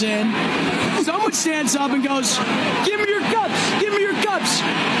beverages in. Someone stands up and goes, "Give me your cups. Give me your cups."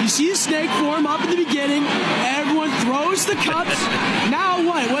 You see the snake form up in the beginning. Everyone throws the cups. Now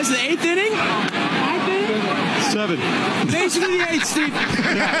what? Was it the 8th inning? 9th inning? 7. Basically the 8th, Steve.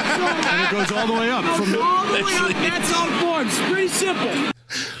 Yeah. And it goes all the way up. All the way up. That's how it forms. Pretty simple.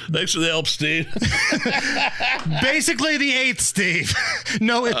 Thanks for the help, Steve. Basically the 8th, Steve.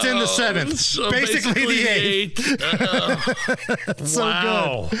 No, it's in the 7th. So basically the 8th. So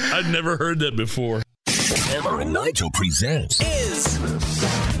wow. good. I've never heard that before. Hammer and Nigel presents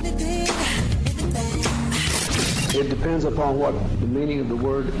It depends upon what the meaning of the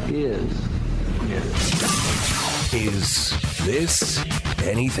word is. Is this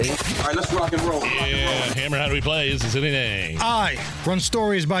anything? All right, let's rock and roll. Yeah, Hammer, how do we play? Is this anything? I run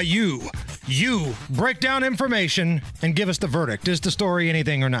stories by you. You break down information and give us the verdict. Is the story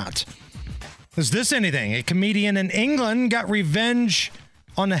anything or not? Is this anything? A comedian in England got revenge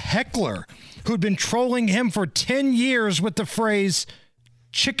on a heckler who'd been trolling him for 10 years with the phrase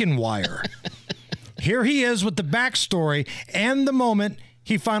chicken wire. Here he is with the backstory and the moment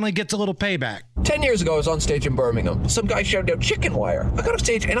he finally gets a little payback. 10 years ago, I was on stage in Birmingham. Some guy shouted out chicken wire. I got off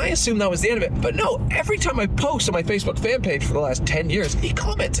stage and I assumed that was the end of it. But no, every time I post on my Facebook fan page for the last 10 years, he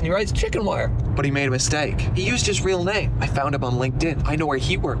comments and he writes chicken wire. But he made a mistake. He used his real name. I found him on LinkedIn. I know where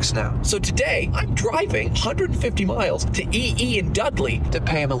he works now. So today, I'm driving 150 miles to EE in Dudley to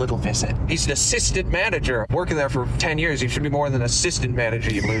pay him a little visit. He's an assistant manager. Working there for 10 years, he should be more than an assistant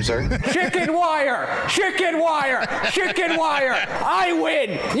manager, you loser. Chicken wire! Chicken wire! Chicken wire! I win!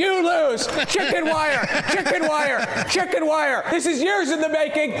 You lose! Chicken wire! Chicken wire! Chicken wire! This is years in the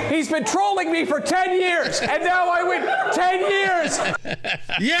making. He's been trolling me for 10 years, and now I win 10 years!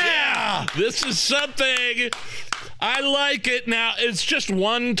 Yeah! This is something. I like it. Now, it's just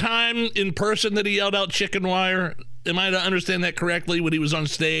one time in person that he yelled out chicken wire. Am I to understand that correctly when he was on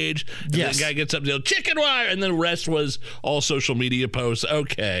stage? Yes. The guy gets up and yells, chicken wire, and then the rest was all social media posts.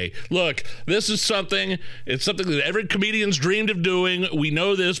 Okay. Look, this is something. It's something that every comedian's dreamed of doing. We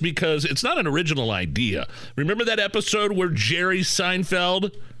know this because it's not an original idea. Remember that episode where Jerry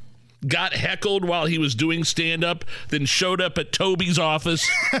Seinfeld got heckled while he was doing stand-up, then showed up at Toby's office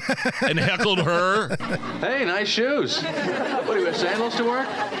and heckled her? Hey, nice shoes. What, do you wear sandals to work?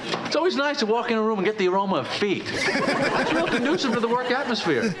 It's always nice to walk in a room and get the aroma of feet. That's real conducive to the work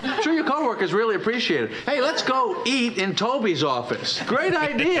atmosphere. I'm sure your coworkers really appreciate it. Hey, let's go eat in Toby's office. Great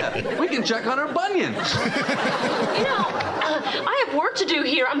idea. We can check on our bunions. You know, I have work to do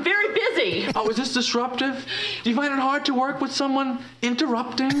here. I'm very busy. Oh, is this disruptive? Do you find it hard to work with someone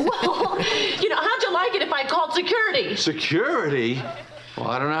interrupting? Well, you know, how'd you like it if I called security? Security? Well,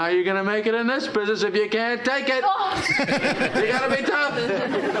 I don't know how you're going to make it in this business if you can't take it. Oh. You got to be tough.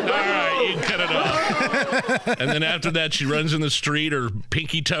 All right, you cut it off. And then after that, she runs in the street. Her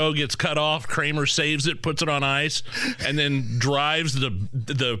pinky toe gets cut off. Kramer saves it, puts it on ice, and then drives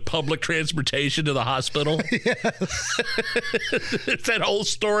the public transportation to the hospital. Yes. It's that whole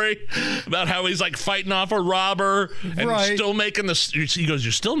story about how he's like fighting off a robber and Right. still making the. He goes,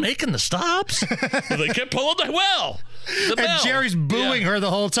 "You're still making the stops?" And they kept pulling the well. The And bell. Jerry's booing her the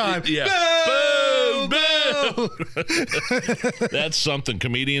whole time. Yeah. Boo! Boo! That's something.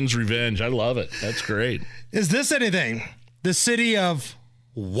 Comedian's revenge. I love it. That's great. Is this anything? The city of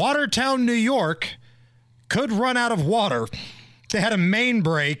Watertown, New York could run out of water. They had a main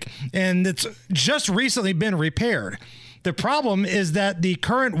break, and it's just recently been repaired. The problem is that the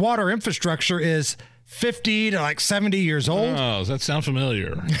current water infrastructure is 50 to like 70 years old. Oh, does that sound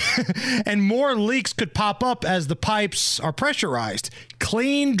familiar? And more leaks could pop up as the pipes are pressurized.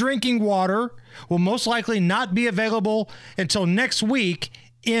 Clean drinking water will most likely not be available until next week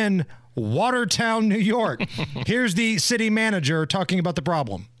in Watertown, New York. Here's the city manager talking about the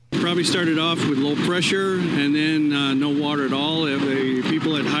problem. Probably started off with low pressure and then no water at all. The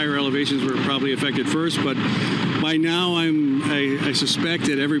people at higher elevations were probably affected first, but by now I suspect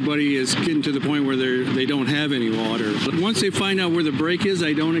that everybody is getting to the point where they don't have any water. But once they find out where the break is,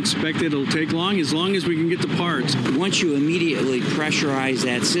 I don't expect it'll take long as we can get the parts. Once you immediately pressurize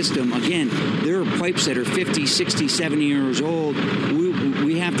that system, again, there are pipes that are 50, 60, 70 years old.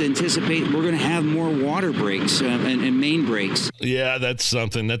 We have to anticipate we're going to have more water breaks and main breaks. Yeah, that's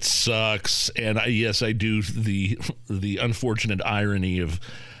something. That sucks. And yes, I do the unfortunate irony of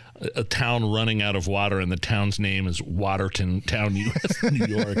a town running out of water, and the town's name is Watertown, New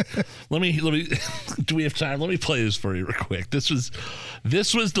York. Let me. Do we have time? Let me play this for you real quick. This was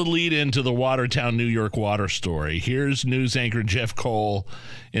the lead into the Watertown, New York water story. Here's news anchor Jeff Cole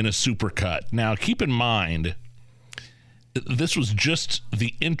in a supercut. Now, keep in mind, this was just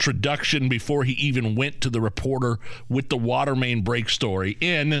the introduction before he even went to the reporter with the water main break story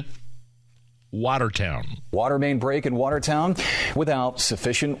in Watertown. Water main break in Watertown without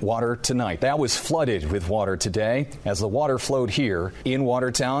sufficient water tonight. That was flooded with water today as the water flowed here in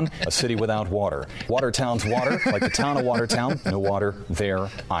Watertown, a city without water. Watertown's water, like the town of Watertown, no water there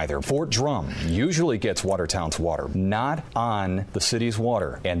either. Fort Drum usually gets Watertown's water, not on the city's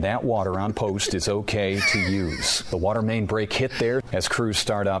water, and that water on post is okay to use. The water main break hit there as crews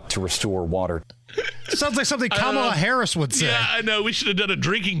start up to restore water. Sounds like something Kamala Harris would say. Yeah, I know. We should have done a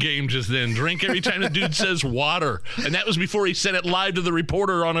drinking game just then. Drink every time the dude says water. And that was before he sent it live to the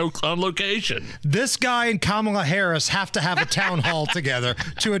reporter on location. This guy and Kamala Harris have to have a town hall together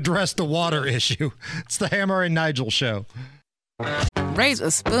to address the water issue. It's the Hammer and Nigel show. Raise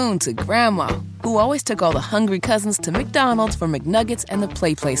a spoon to Grandma, who always took all the hungry cousins to McDonald's for McNuggets and the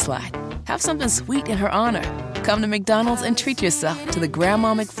Play Slide. Have something sweet in her honor. Come to McDonald's and treat yourself to the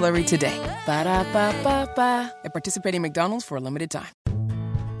Grandma McFlurry today. Ba-da-ba-ba-ba. At participating McDonald's for a limited time.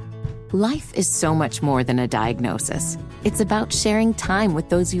 Life is so much more than a diagnosis. It's about sharing time with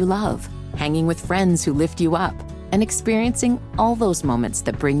those you love, hanging with friends who lift you up, and experiencing all those moments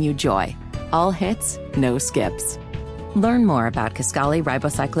that bring you joy. All hits, no skips. Learn more about Kisqali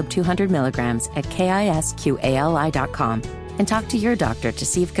Ribociclib 200 milligrams at KISQALI.com and talk to your doctor to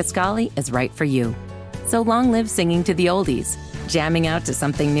see if Kisqali is right for you. So long live singing to the oldies, jamming out to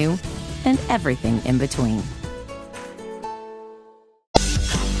something new, and everything in between.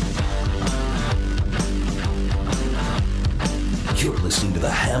 You're listening to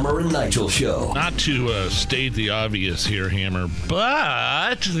the Hammer and Nigel show. Not to state the obvious here, Hammer,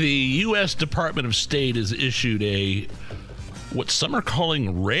 but the U.S. Department of State has issued what some are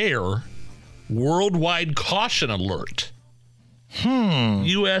calling rare worldwide caution alert.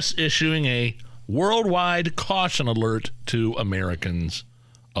 U.S. issuing a worldwide caution alert to Americans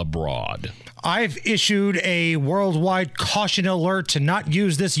abroad. I've issued a worldwide caution alert to not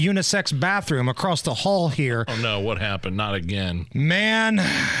use this unisex bathroom across the hall here. Oh, no. What happened? Not again. Man,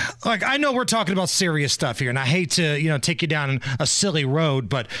 like, I know we're talking about serious stuff here, and I hate to, take you down a silly road,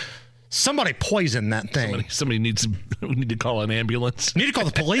 but somebody poisoned that thing. We need to call an ambulance. We need to call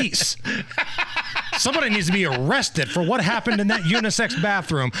the police. Somebody needs to be arrested for what happened in that unisex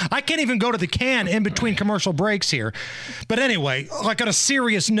bathroom. I can't even go to the can in between commercial breaks here. But anyway, like on a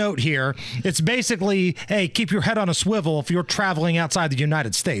serious note here, it's basically, hey, keep your head on a swivel if you're traveling outside the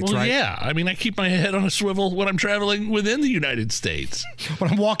United States, right? Yeah. I mean, I keep my head on a swivel when I'm traveling within the United States. When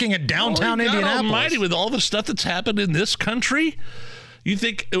I'm walking in downtown Indianapolis. God almighty, with all the stuff that's happened in this country, you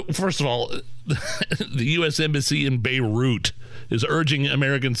think, first of all, the U.S. Embassy in Beirut is urging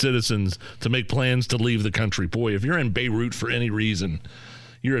American citizens to make plans to leave the country. Boy, if you're in Beirut for any reason,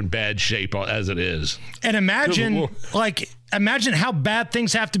 you're in bad shape as it is. And imagine how bad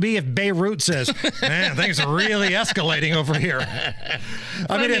things have to be if Beirut says, man, things are really escalating over here.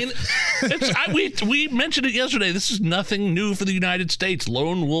 We mentioned it yesterday. This is nothing new for the United States.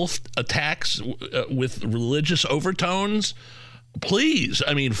 Lone wolf attacks with religious overtones. Please.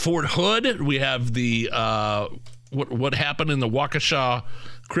 I mean, Fort Hood, we have the what happened in the Waukesha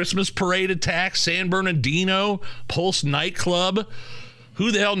Christmas parade attack, San Bernardino, Pulse nightclub.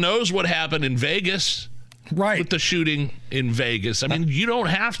 Who the hell knows what happened in Vegas? Right. With the shooting in Vegas. I mean, you don't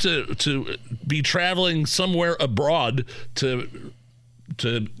have to be traveling somewhere abroad to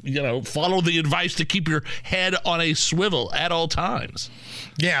follow the advice to keep your head on a swivel at all times.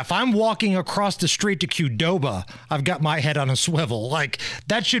 Yeah, if I'm walking across the street to Qdoba, I've got my head on a swivel. Like,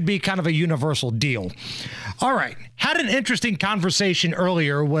 that should be kind of a universal deal. All right. Had an interesting conversation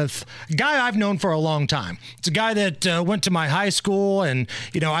earlier with a guy I've known for a long time. It's a guy that went to my high school, and,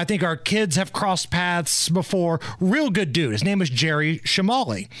 I think our kids have crossed paths before. Real good dude. His name is Jerry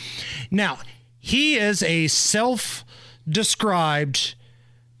Shamali. Now, he is a self-described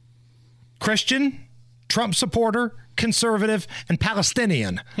Christian, Trump supporter, conservative, and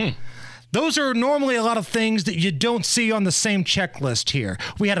Palestinian. Those are normally a lot of things that you don't see on the same checklist here.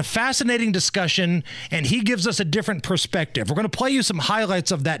 We had a fascinating discussion, and he gives us a different perspective. We're going to play you some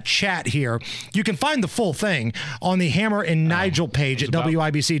highlights of that chat here. You can find the full thing on the Hammer and Nigel page at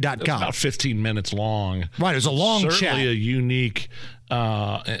WIBC.com. It's about 15 minutes long. Right, it was a long chat. Certainly a unique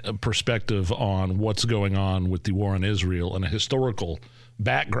perspective on what's going on with the war in Israel and a historical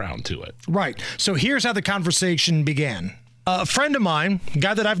background to it. Right. So here's how the conversation began. A friend of mine, a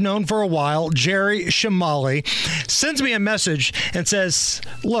guy that I've known for a while, Jerry Shamali, sends me a message and says,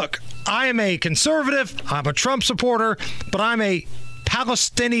 look, I am a conservative, I'm a Trump supporter, but I'm a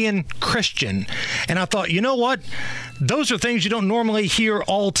Palestinian Christian. And I thought, you know what? Those are things you don't normally hear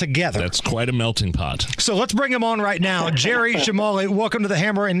all together. That's quite a melting pot. So let's bring him on right now. Jerry Shamali, welcome to the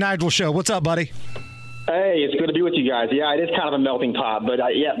Hammer and Nigel show. What's up, buddy? Hey, it's good to be with you guys. Yeah, it is kind of a melting pot, but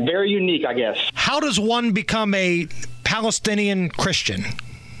very unique, I guess. How does one become a Palestinian Christian?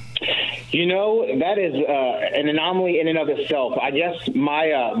 That is an anomaly in and of itself. I guess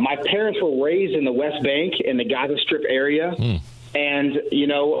my parents were raised in the West Bank in the Gaza Strip area. And,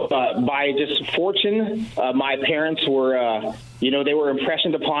 by just fortune, my parents were, they were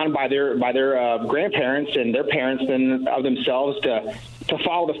impressioned upon by their grandparents and their parents and of themselves to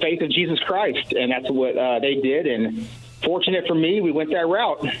follow the faith of Jesus Christ. And that's what they did. And fortunate for me, we went that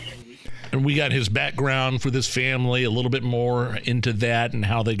route. And we got his background for this family, a little bit more into that and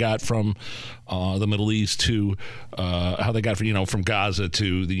how they got from the Middle East to how they got from Gaza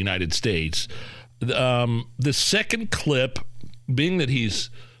to the United States. The second clip, being that he's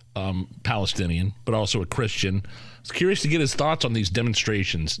Palestinian, but also a Christian, I was curious to get his thoughts on these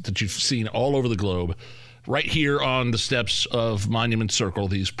demonstrations that you've seen all over the globe. Right here on the steps of Monument Circle,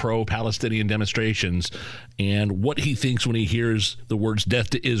 these pro-Palestinian demonstrations, and what he thinks when he hears the words "death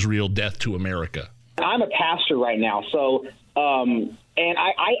to Israel, death to America." I'm a pastor right now, so and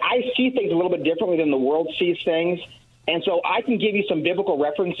I see things a little bit differently than the world sees things. And so I can give you some biblical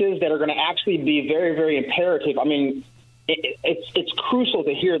references that are going to actually be very, very imperative. I mean, it's crucial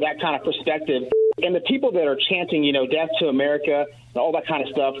to hear that kind of perspective. And the people that are chanting, death to America and all that kind of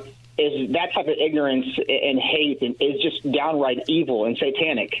stuff, is that type of ignorance and hate and is just downright evil and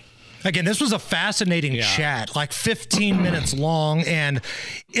satanic. Again, this was a fascinating chat, like 15 minutes long, and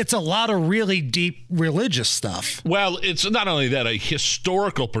it's a lot of really deep religious stuff. Well, it's not only that, a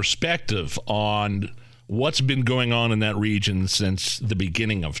historical perspective on what's been going on in that region since the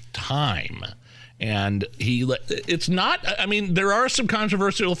beginning of time. And it's not, I mean, there are some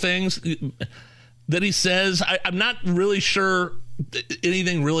controversial things that he says. I'm not really sure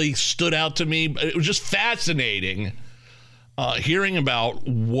anything really stood out to me, but it was just fascinating hearing about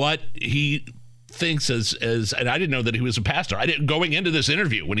what he thinks as and I didn't know that he was a pastor. Going into this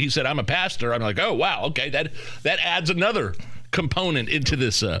interview, when he said I'm a pastor, I'm like, oh wow, okay, that adds another component into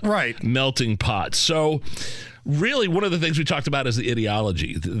this melting pot. So really, one of the things we talked about is the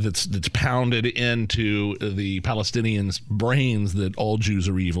ideology that's pounded into the Palestinians' brains that all Jews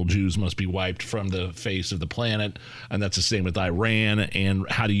are evil. Jews must be wiped from the face of the planet, and that's the same with Iran. And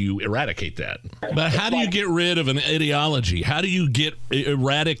how do you eradicate that? But how do you get rid of an ideology? How do you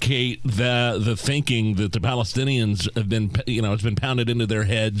eradicate the thinking that the Palestinians have been, it's been pounded into their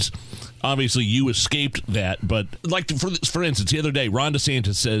heads? Obviously, you escaped that, but for instance, the other day, Ron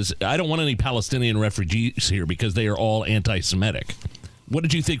DeSantis says, I don't want any Palestinian refugees here because they are all anti-Semitic. What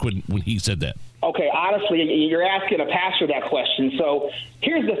did you think when he said that? Okay, honestly, you're asking a pastor that question. So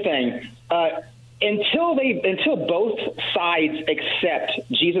here's the thing. Until both sides accept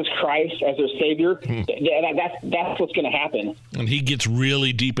Jesus Christ as their Savior, that's what's going to happen. And he gets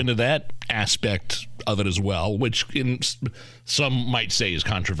really deep into that aspect of it as well, which some might say is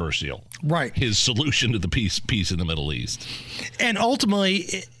controversial. Right. His solution to the peace in the Middle East. And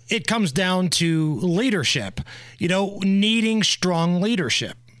ultimately, it comes down to leadership, needing strong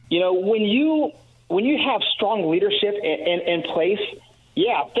leadership. When you have strong leadership in place,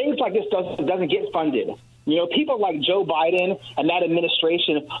 things like this doesn't get funded. People like Joe Biden and that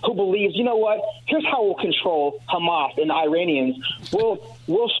administration who believes, here's how we'll control Hamas and the Iranians. We'll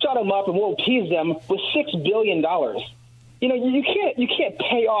shut them up and we'll appease them with $6 billion. you know, you can't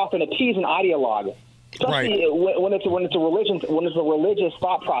pay off and appease an ideologue, especially when it's a religious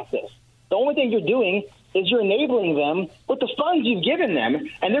thought process. The only thing you're doing is you're enabling them with the funds you've given them,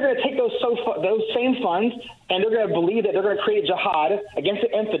 and they're going to take those same funds, and they're going to believe that they're going to create a jihad against the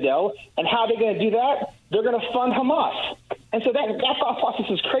infidel. And how are they going to do that? They're going to fund Hamas. And so that thought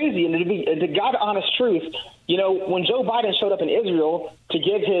process is crazy. And to God honest truth, you know, when Joe Biden showed up in Israel to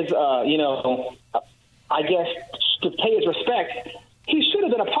give his, I guess, to pay his respects, he should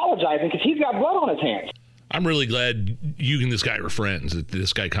have been apologizing because he's got blood on his hands. I'm really glad you and this guy were friends, that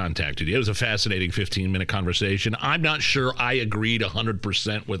this guy contacted you. It was a fascinating 15-minute conversation. I'm not sure I agreed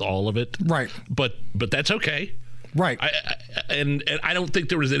 100% with all of it. Right. But that's okay. Right. And I don't think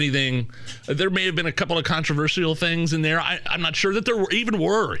there was anything. There may have been a couple of controversial things in there. I'm not sure that there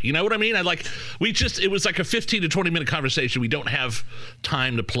were. You know what I mean? It was like a 15 to 20-minute conversation. We don't have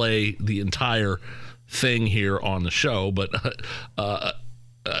time to play the entire thing here on the show, but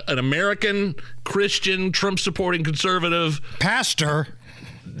an American Christian Trump-supporting conservative pastor.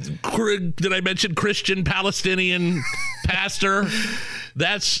 Did I mention Christian Palestinian pastor?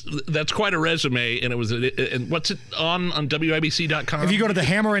 That's quite a resume, and it was. And what's it on WIBC.com? If you go to the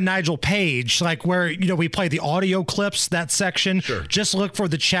Hammer and Nigel page, like where we play the audio clips, that section, sure. Just look for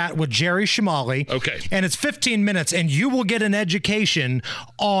the chat with Jerry Shamali. Okay, and it's 15 minutes, and you will get an education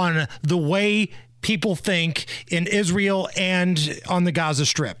on the way people think in Israel and on the Gaza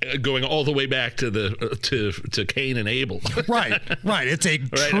Strip, going all the way back to to Cain and Abel. right. It's a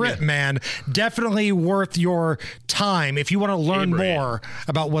trip, man. Definitely worth your time if you want to learn more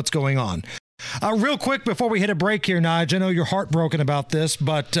about what's going on. Real quick before we hit a break here, Nige, I know you're heartbroken about this,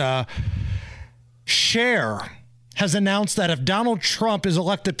 but Cher has announced that if Donald Trump is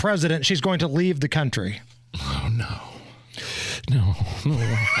elected president, she's going to leave the country. Oh, no. No,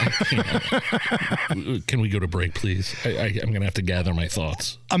 I can't. Can we go to break, please? I'm going to have to gather my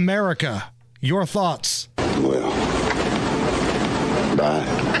thoughts. America, your thoughts. Well, bye.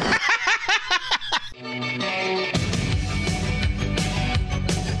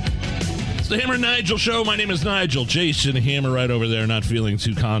 It's the Hammer and Nigel Show. My name is Nigel. Jason Hammer right over there, not feeling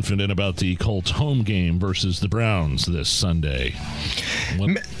too confident about the Colts home game versus the Browns this Sunday.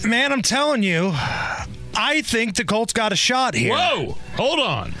 Man, I'm telling you, I think the Colts got a shot here. Whoa, hold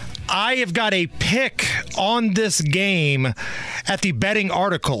on. I have got a pick on this game at the betting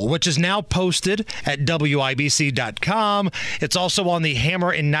article, which is now posted at WIBC.com. It's also on the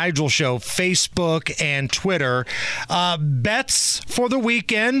Hammer and Nigel Show Facebook and Twitter. Bets for the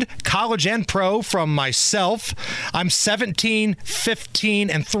weekend, college and pro from myself. I'm 17, 15,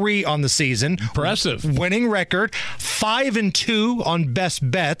 and 3 on the season. Impressive. Winning record, 5-2 on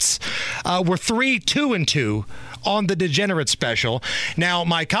best bets. We're 3-2-2 on the Degenerate Special. Now,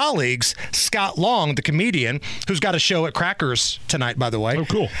 my colleagues, Scott Long, the comedian, who's got a show at Crackers tonight, by the way. Oh,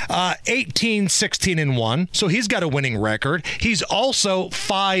 cool. 18, 16, and 1. So he's got a winning record. He's also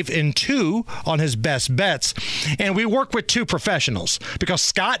 5-2 on his best bets. And we work with two professionals because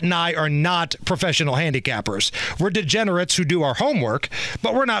Scott and I are not professional handicappers. We're degenerates who do our homework,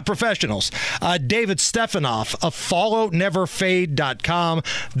 but we're not professionals. David Stefanoff of followneverfade.com.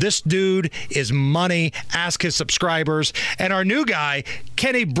 This dude is money. Ask his subscribers. And our new guy,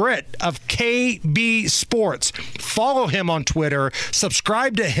 Kenny Britt of KB Sports. Follow him on Twitter.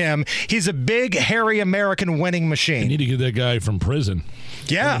 Subscribe to him. He's a big, hairy American winning machine. You need to get that guy from prison.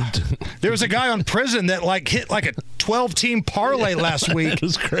 Yeah. There was a guy on prison that hit like a 12-team parlay last week. It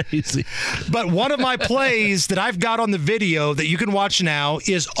was crazy. But one of my plays that I've got on the video that you can watch now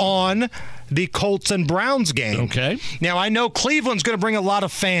is on the Colts and Browns game. Okay. Now, I know Cleveland's going to bring a lot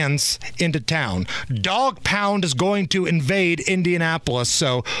of fans into town. Dog Pound is going to invade Indianapolis,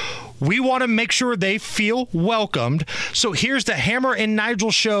 so we want to make sure they feel welcomed. So here's the Hammer and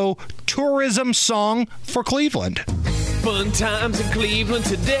Nigel Show tourism song for Cleveland. Fun times in Cleveland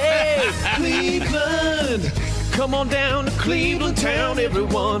today. Cleveland. Come on down to Cleveland town,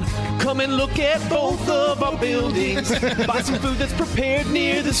 everyone. Come and look at both of our buildings. Buy some food that's prepared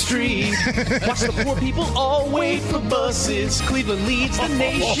near the street. Watch the poor people all wait for buses. Cleveland leads the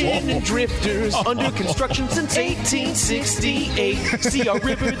nation in drifters. Under construction since 1868. See our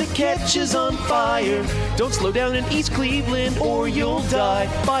river that catches on fire. Don't slow down in East Cleveland or you'll die.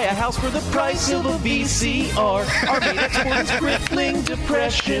 Buy a house for the price of a VCR. Our main export is crippling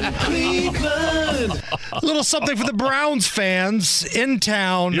depression. Cleveland. A little something for the Browns fans in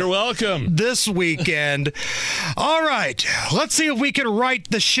town. You're welcome. This weekend. All right, let's see if we can right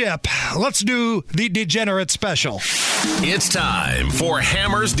the ship. Let's do the Degenerate Special. It's time for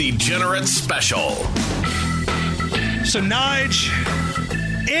Hammer's Degenerate Special. So, Nige,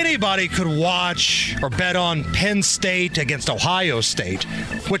 anybody could watch or bet on Penn State against Ohio State,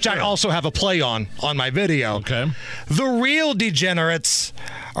 which I also have a play on my video. Okay. The real degenerates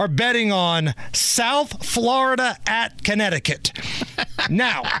are betting on South Florida at Connecticut.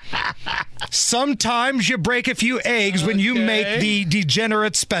 Now, sometimes you break a few eggs when you make the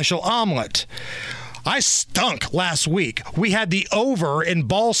degenerate special omelet. I stunk last week. We had the over in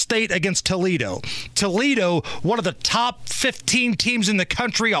Ball State against Toledo. Toledo, one of the top 15 teams in the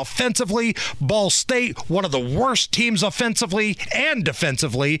country offensively. Ball State, one of the worst teams offensively and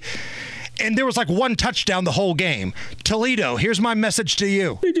defensively. And there was like one touchdown the whole game. Toledo, here's my message to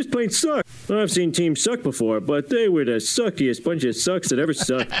you. They just plain suck. I've seen teams suck before, but they were the suckiest bunch of sucks that ever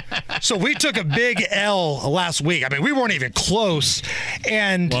sucked. So we took a big L last week. I mean, we weren't even close.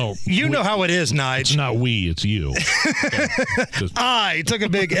 And know how it is, Nigel. It's not we, it's you. I took a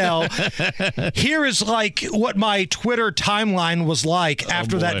big L. Here is like what my Twitter timeline was like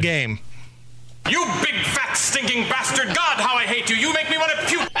after that game. You big, fat, stinking bastard. God, how I hate you. You make me want to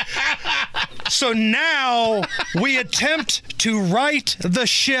puke. So now we attempt to right the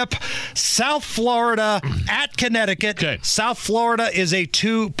ship. South Florida at Connecticut. Okay. South Florida is a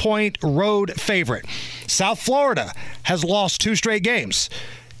 2-point road favorite. South Florida has lost 2 straight games.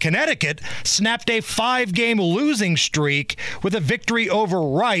 Connecticut snapped a 5-game losing streak with a victory over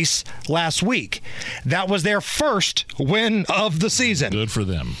Rice last week. That was their first win of the season. Good for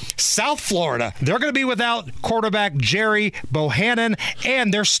them. South Florida, they're going to be without quarterback Jerry Bohannon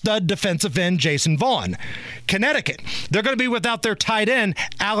and their stud defensive end Jason Vaughn. Connecticut, they're going to be without their tight end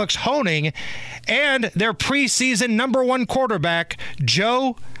Alex Honing and their preseason number 1 quarterback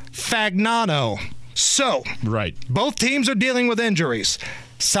Joe Fagnano. So, both teams are dealing with injuries.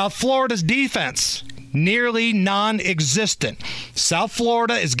 South Florida's defense, nearly non-existent. South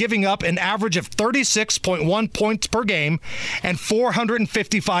Florida is giving up an average of 36.1 points per game and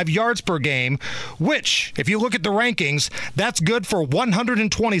 455 yards per game, which, if you look at the rankings, that's good for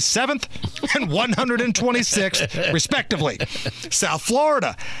 127th and 126th, respectively. South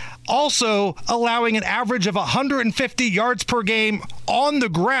Florida also allowing an average of 150 yards per game on the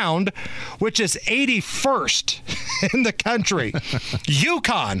ground, which is 81st in the country.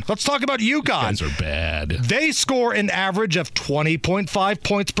 UConn. Let's talk about UConn. These guys are bad. They score an average of 20.5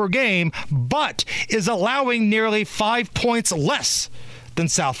 points per game, but is allowing nearly 5 points less than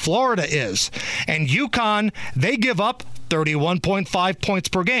South Florida is. And UConn, they give up 31.5 points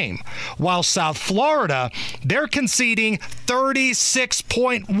per game, while South Florida, they're conceding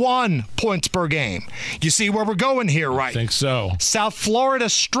 36.1 points per game. You see where we're going here, right? I think so. South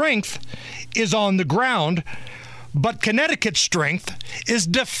Florida's strength is on the ground, but Connecticut's strength is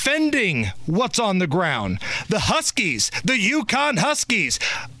defending what's on the ground. The Huskies, the UConn Huskies,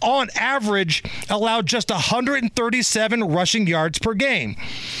 on average, allowed just 137 rushing yards per game.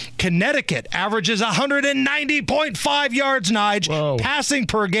 Connecticut averages 190.5 yards, Nigel, passing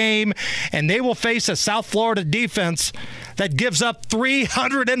per game, and they will face a South Florida defense that gives up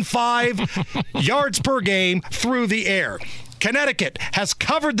 305 yards per game through the air. Connecticut has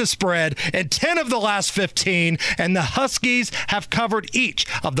covered the spread in 10 of the last 15, and the Huskies have covered each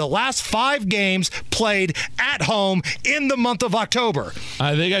of the last 5 games played at home in the month of October.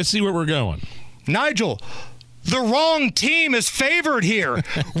 I think I see where we're going. Nigel, the wrong team is favored here.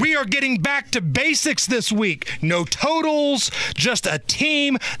 We are getting back to basics this week. No totals, just a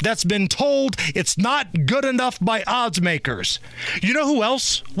team that's been told it's not good enough by odds makers. You know who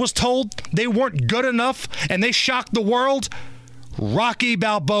else was told they weren't good enough and they shocked the world? Rocky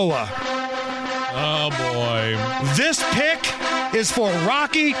Balboa. Oh, boy. This pick is for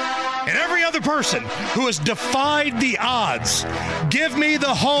Rocky and every other person who has defied the odds. Give me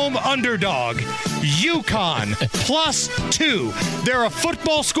the home underdog, UConn, +2. They're a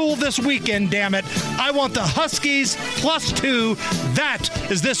football school this weekend, damn it. I want the Huskies +2. That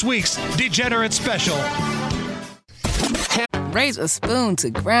is this week's Degenerate Special. Raise a spoon to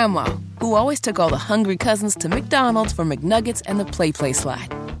Grandma, who always took all the hungry cousins to McDonald's for McNuggets and the Play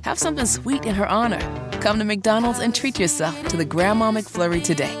Slide. Have something sweet in her honor. Come to McDonald's and treat yourself to the Grandma McFlurry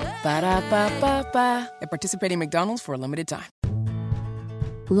today. Ba-da-ba-ba-ba. At participating McDonald's for a limited time.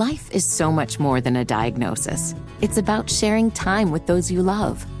 Life is so much more than a diagnosis. It's about sharing time with those you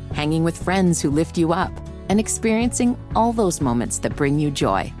love, hanging with friends who lift you up, and experiencing all those moments that bring you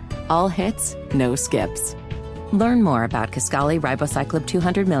joy. All hits, no skips. Learn more about Kisqali Ribociclib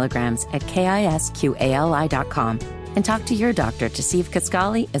 200 milligrams at KISQALI.com and talk to your doctor to see if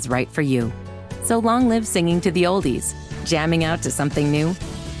Kisqali is right for you. So long live singing to the oldies, jamming out to something new,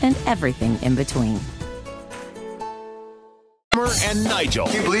 and everything in between. Hammer and Nigel.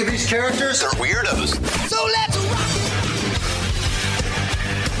 Can you believe these characters are weirdos? So let's rock!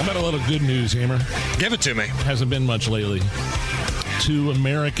 How about a little good news, Hammer? Give it to me. Hasn't been much lately. 2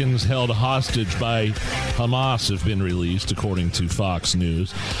 Americans held hostage by Hamas have been released, according to Fox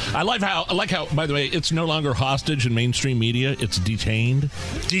News. I like how, by the way, it's no longer hostage in mainstream media. It's detained.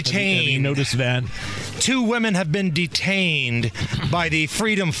 Detained. Have you noticed that? 2 women have been detained by the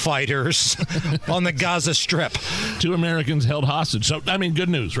freedom fighters on the Gaza Strip. 2 Americans held hostage. So, I mean, good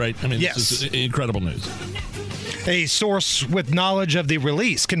news, right? I mean, yes. This is incredible news. A source with knowledge of the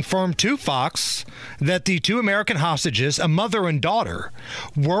release confirmed to Fox that the 2 American hostages, a mother and daughter,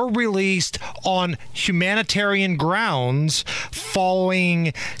 were released on humanitarian grounds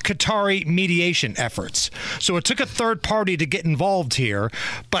following Qatari mediation efforts. So it took a third party to get involved here.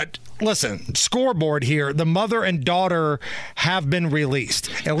 But listen, scoreboard here, the mother and daughter have been released.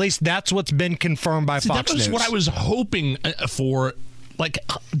 At least that's what's been confirmed by Fox News. That was what I was hoping for. Like,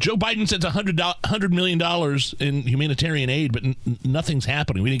 Joe Biden says $100 million in humanitarian aid, but nothing's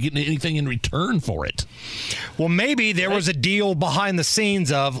happening. We didn't get anything in return for it. Well, maybe there was a deal behind the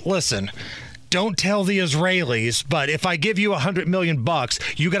scenes of, listen, don't tell the Israelis, but if I give you $100 million,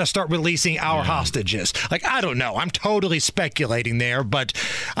 you got to start releasing our hostages. Like, I don't know. I'm totally speculating there, but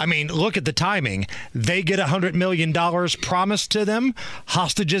I mean, look at the timing. They get $100 million promised to them.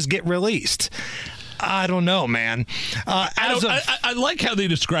 Hostages get released. I don't know, man. I like how they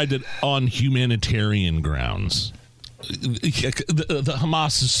described it on humanitarian grounds. The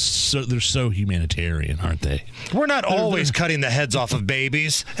Hamas is they're so humanitarian, aren't they? We're not always cutting the heads off of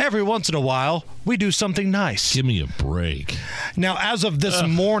babies. Every once in a while, we do something nice. Give me a break. Now, as of this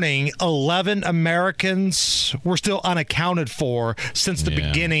morning, 11 Americans were still unaccounted for since the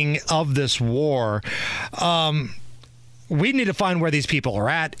beginning of this war. We need to find where these people are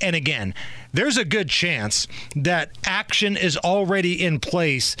at. And again, there's a good chance that action is already in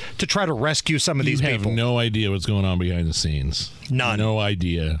place to try to rescue some of these people. You have no idea what's going on behind the scenes. None. No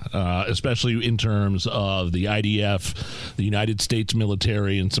idea, especially in terms of the IDF, the United States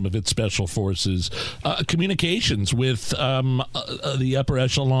military, and some of its special forces, communications with the upper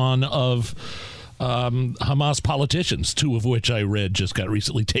echelon of Hamas politicians, 2 of which I read just got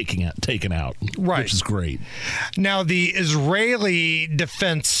recently taken out, right? Which is great. Now, the Israeli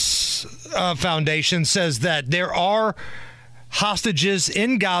Defense Foundation says that there are hostages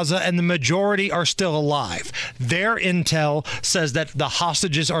in Gaza and the majority are still alive. Their intel says that the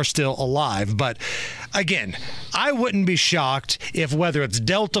hostages are still alive. But again, I wouldn't be shocked if, whether it's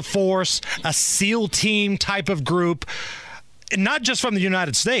Delta Force, a SEAL team type of group, not just from the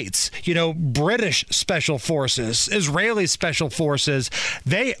United States, British special forces, Israeli special forces,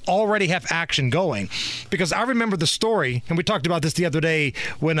 they already have action going. Because I remember the story, and we talked about this the other day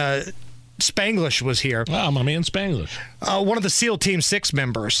when Spanglish was here. Wow, my man Spanglish. One of the SEAL Team 6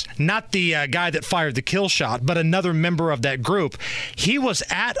 members, not the guy that fired the kill shot, but another member of that group. He was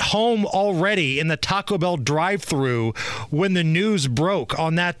at home already in the Taco Bell drive-thru when the news broke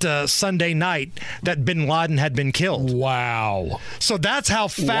on that Sunday night that bin Laden had been killed. Wow. So that's how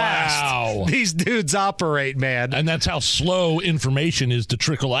fast these dudes operate, man. And that's how slow information is to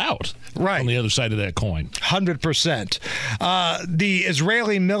trickle out. Right. On the other side of that coin. 100%. The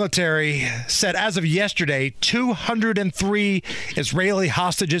Israeli military said as of yesterday, 203 Israeli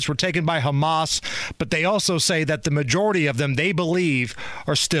hostages were taken by Hamas, but they also say that the majority of them, they believe,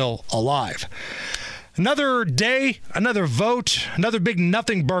 are still alive. Another day, another vote, another big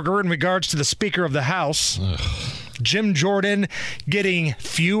nothing burger in regards to the Speaker of the House. Jim Jordan getting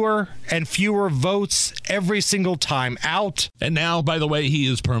fewer and fewer votes every single time out. And now, by the way,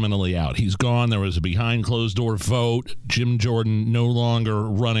 he is permanently out. He's gone. There was a behind closed door vote. Jim Jordan no longer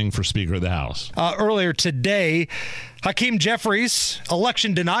running for Speaker of the House. Earlier today, Hakeem Jeffries,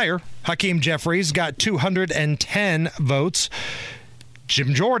 election denier, Hakeem Jeffries got 210 votes.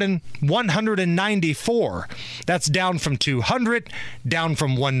 Jim Jordan, 194. That's down from 200, down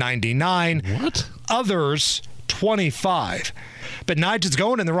from 199. What? Others, 25. But Nigel's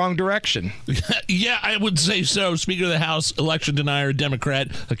going in the wrong direction. Yeah, I would say so. Speaker of the House, election denier, Democrat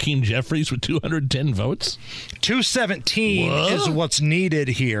Hakeem Jeffries with 210 votes. 217 is what's needed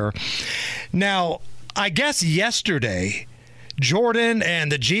here. Now, I guess yesterday, Jordan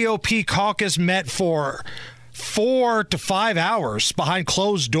and the GOP caucus met for 4 to 5 hours behind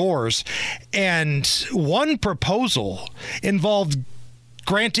closed doors, and one proposal involved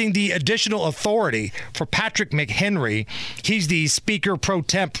granting the additional authority for Patrick McHenry, he's the Speaker pro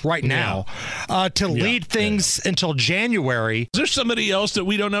temp right now, to lead things until January. Is there somebody else that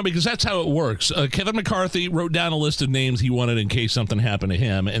we don't know? Because that's how it works. Kevin McCarthy wrote down a list of names he wanted in case something happened to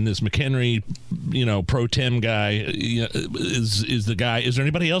him, and this McHenry, pro tem guy is the guy. Is there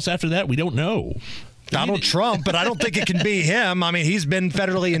anybody else after that? We don't know. Donald Trump, but I don't think it can be him. I mean, he's been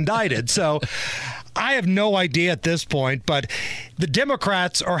federally indicted. So I have no idea at this point, but the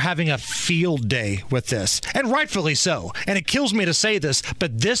Democrats are having a field day with this, and rightfully so. And it kills me to say this,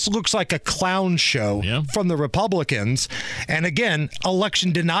 but this looks like a clown show from the Republicans. And again,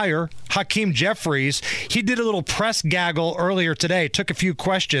 election denier Hakeem Jeffries, he did a little press gaggle earlier today, took a few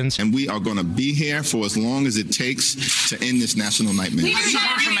questions. And we are going to be here for as long as it takes to end this national nightmare. Have you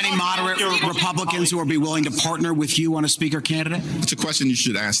heard from any moderate Republicans who would be willing to partner with you on a speaker candidate? It's a question you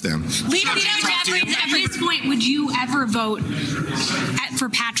should ask them. Leader Jeffries, at this point, would you ever vote for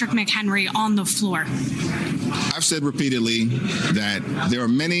Patrick McHenry on the floor? I've said repeatedly that there are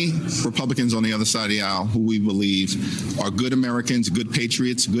many Republicans on the other side of the aisle who we believe are good Americans, good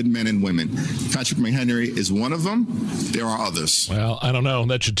patriots, good men and women. Patrick McHenry is one of them. There are others. Well, I don't know.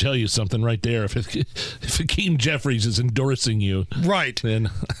 That should tell you something right there. If Hakeem Jeffries is endorsing you, right, then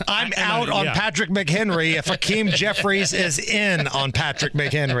I'm out on Patrick McHenry if Hakeem Jeffries is in on Patrick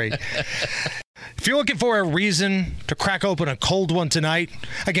McHenry. If you're looking for a reason to crack open a cold one tonight,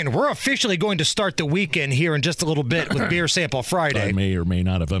 again, we're officially going to start the weekend here in just a little bit with Beer Sample Friday. I may or may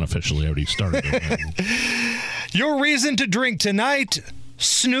not have unofficially already started. Your reason to drink tonight,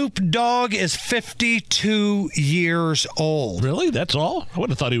 Snoop Dogg is 52 years old. Really? That's all? I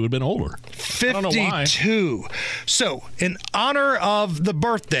would have thought he would have been older. 52. So, in honor of the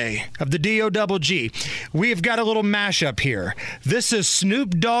birthday of the D-O-double-G, we have got a little mashup here. This is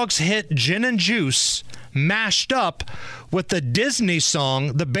Snoop Dogg's hit Gin and Juice mashed up with the Disney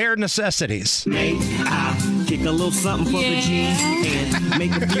song The Bare Necessities. Hey, I'll kick a little something for the G and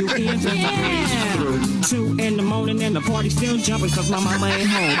make a few ends as I through 2 in the morning and the party's still jumping cause my mama ain't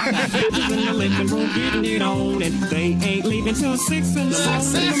home. I got bitches in the living room getting it on and they ain't leaving till 6 in the morning.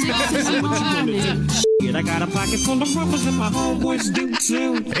 So what you gonna do? Shit, I got a pocket full of rubbers and my homeboys do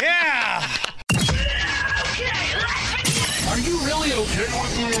too. Yeah! Are you really okay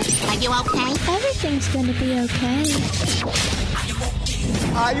with this? Are you okay? Everything's gonna be okay.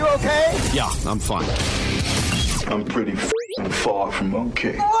 Are you okay? Yeah, I'm fine. I'm pretty far from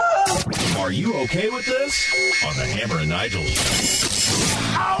okay. Are you okay with this? On the Hammer and Nigel Show.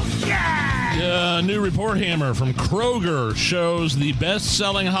 Oh, yeah! New report, Hammer, from Kroger shows the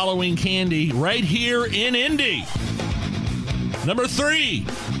best-selling Halloween candy right here in Indy. Number 3.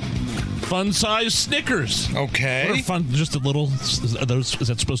 Fun-sized Snickers. Okay. What are fun? Just a little. Is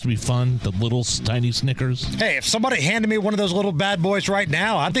that supposed to be fun? The little tiny Snickers. Hey, if somebody handed me one of those little bad boys right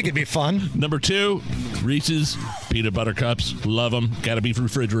now, I think it'd be fun. Number 2, Reese's peanut butter cups. Love them. Got to be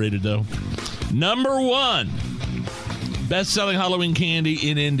refrigerated though. Number 1, best-selling Halloween candy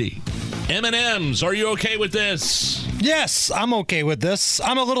in Indy. M&M's. Are you okay with this? Yes, I'm okay with this.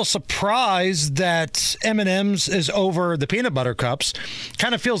 I'm a little surprised that M&M's is over the peanut butter cups.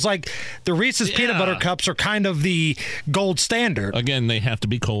 Kind of feels like the Reese's peanut butter cups are kind of the gold standard. Again, they have to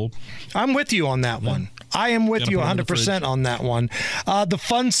be cold. I'm with you on that one. I am with you 100% on that one. The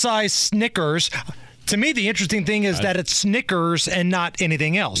fun-size Snickers. To me, the interesting thing is that it's Snickers and not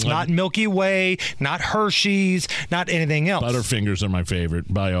anything else. Not Milky Way, not Hershey's, not anything else. Butterfingers are my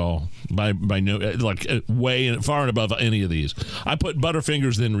favorite by all. By no, like way far and above any of these. I put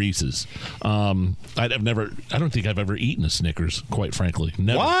Butterfingers then Reese's. I don't think I've ever eaten a Snickers, quite frankly.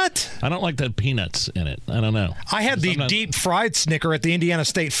 Never. What? I don't like the peanuts in it. I don't know. I had the deep fried Snicker at the Indiana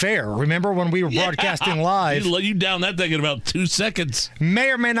State Fair. Remember when we were broadcasting live? You down that thing in about 2 seconds. May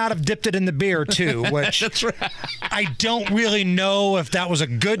or may not have dipped it in the beer too, which that's right. I don't really know if that was a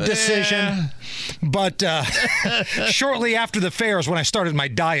good decision. But shortly after the fair is when I started my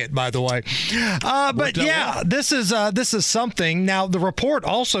diet, by the way. But yeah, this is something. Now, the report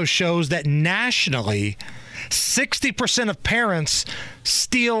also shows that nationally, 60% of parents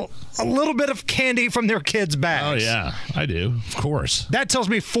steal a little bit of candy from their kids' bags. Oh, yeah, I do. Of course. That tells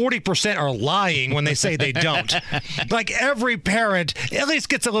me 40% are lying when they say they don't. Like every parent at least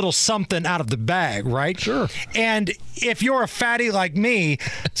gets a little something out of the bag, right? Sure. And if you're a fatty like me,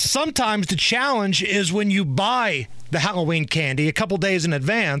 sometimes the challenge is when you buy the Halloween candy a couple days in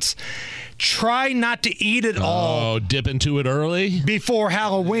advance, try not to eat it all. Oh, dip into it early? Before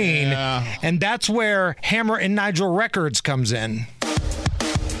Halloween. Yeah. And that's where Hammer and Nigel Records comes in.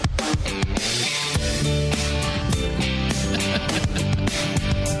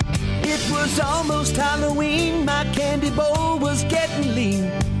 It was almost Halloween, my candy bowl was getting lean.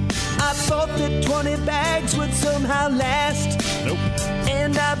 I thought that 20 bags would somehow last. Nope.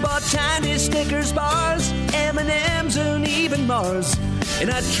 And I bought tiny Snickers bars, M&M's, and even Mars. And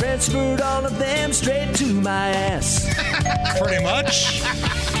I transferred all of them straight to my ass. Pretty much.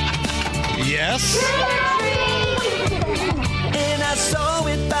 Yes. And I saw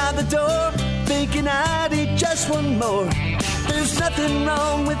it by the door, thinking can I eat just one more? There's nothing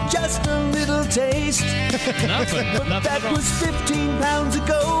wrong with just a little taste. But that was 15 pounds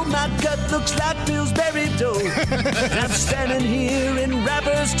ago. My gut looks like Pillsbury dough. And I'm standing here in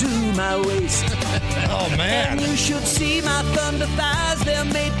wrappers to my waist. Oh, man. And you should see my thunder thighs. They're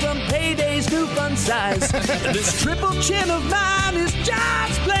made from Payday's new fun size. This triple chin of mine is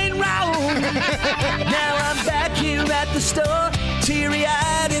just plain round. Now I'm back here at the store,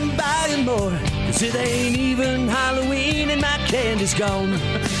 teary-eyed and buying more. 'Cause it ain't even Halloween and my candy's gone.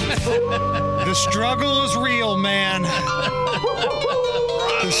 The struggle is real, man.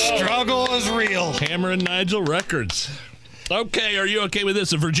 The struggle is real. Hammer and Nigel Records. Okay, are you okay with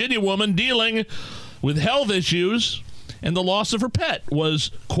this? A Virginia woman dealing with health issues and the loss of her pet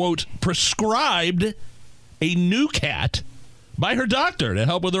was, quote, prescribed a new cat by her doctor to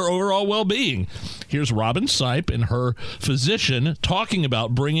help with her overall well-being. Here's Robin Sipe and her physician talking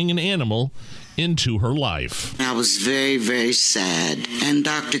about bringing an animal into her life. I was very, very sad. And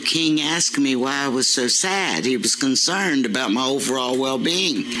Dr. King asked me why I was so sad. He was concerned about my overall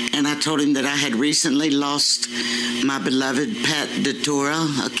well-being. And I told him that I had recently lost my beloved pet, Datura,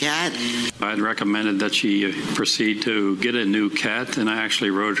 a cat. I had recommended that she proceed to get a new cat, and I actually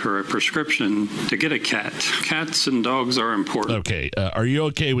wrote her a prescription to get a cat. Cats and dogs are important. Okay, are you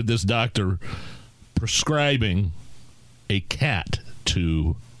okay with this doctor prescribing a cat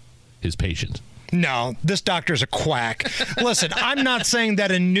to his patient? No, this doctor's a quack. Listen, I'm not saying that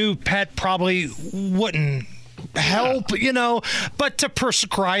a new pet probably wouldn't help, you know, but to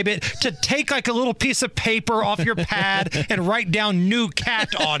prescribe it, to take like a little piece of paper off your pad and write down new cat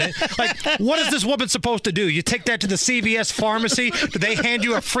on it. Like, what is this woman supposed to do? You take that to the CVS pharmacy? Do they hand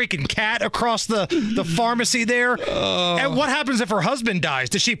you a freaking cat across the pharmacy there? And what happens if her husband dies?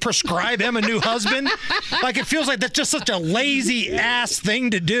 Does she prescribe him a new husband? Like, it feels like that's just such a lazy ass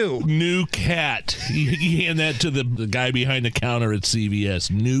thing to do. New cat. You hand that to the guy behind the counter at CVS.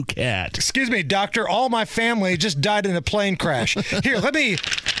 New cat. Excuse me, doctor, all my family just died in a plane crash. Here, let me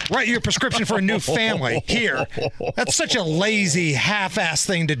write you a prescription for a new family. Here. That's such a lazy, half-ass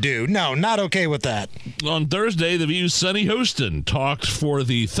thing to do. No, not okay with that. On Thursday, The View's Sunny Houston talked for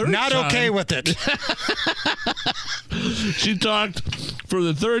the third time. Not okay with it. She talked for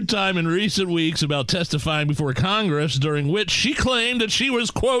the third time in recent weeks about testifying before Congress, during which she claimed that she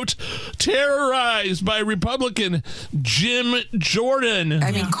was, quote, terrorized by Republican Jim Jordan.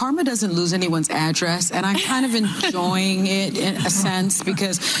 I mean, karma doesn't lose anyone's address, and I'm kind of enjoying it in a sense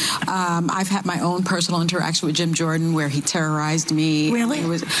because I've had my own personal interaction with Jim Jordan where he terrorized me. Really?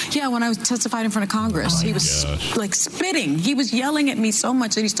 When I was testified in front of Congress. He was like spitting. He was yelling at me so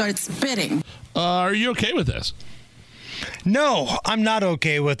much that he started spitting. Are you okay with this? No, I'm not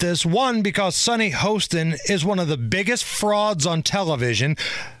okay with this. One, because Sunny Hostin is one of the biggest frauds on television.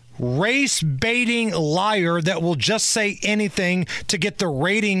 Race-baiting liar that will just say anything to get the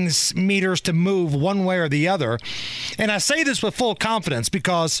ratings meters to move one way or the other. And I say this with full confidence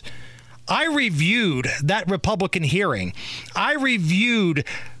because I reviewed that Republican hearing. I reviewed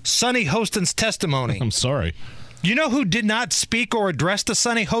Sunny Hostin's testimony. I'm sorry. You know who did not speak or address to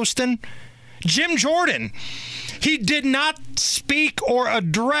Sunny Hostin? Jim Jordan. He did not speak or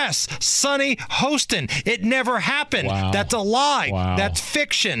address Sunny Hostin. It never happened. Wow. That's a lie. Wow. That's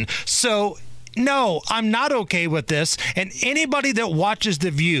fiction. So, no, I'm not okay with this. And anybody that watches The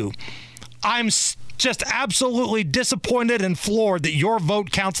View, I'm just absolutely disappointed and floored that your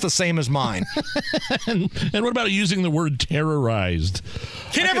vote counts the same as mine. And what about using the word terrorized?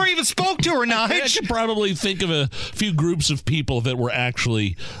 He never even spoke to her, Nigel. I should probably think of a few groups of people that were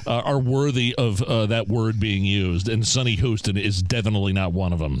actually are worthy of that word being used, and Sunny Hostin is definitely not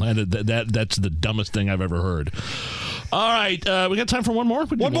one of them. And that's the dumbest thing I've ever heard. All right, we got time for one more?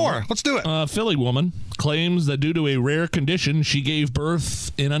 One more. Let's do it. Philly woman claims that due to a rare condition, she gave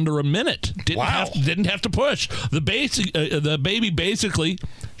birth in under a minute. Didn't have to push. The baby basically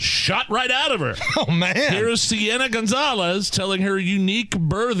shot right out of her. Oh, man. Here's Sienna Gonzalez telling her unique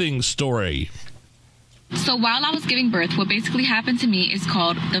birthing story. So while I was giving birth, what basically happened to me is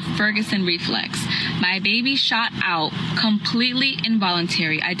called the Ferguson reflex. My baby shot out completely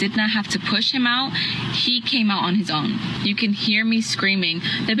involuntary. I did not have to push him out. He came out on his own. You can hear me screaming,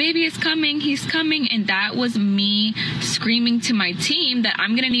 "The baby is coming, he's coming." And that was me screaming to my team that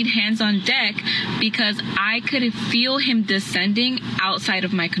I'm going to need hands on deck because I could feel him descending outside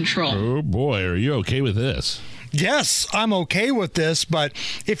of my control. Oh boy, are you okay with this? Yes, I'm okay with this, but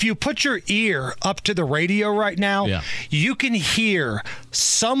if you put your ear up to the radio right now, you can hear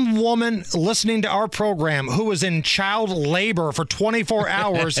some woman listening to our program who was in child labor for 24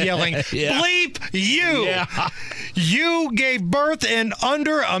 hours yelling, bleep you! Yeah. You gave birth in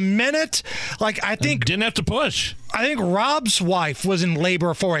under a minute? Like, I think... Didn't have to push. I think Rob's wife was in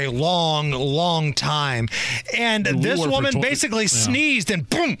labor for a long, long time. And this woman basically sneezed and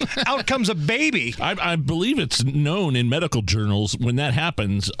boom, out comes a baby. I believe it's known in medical journals when that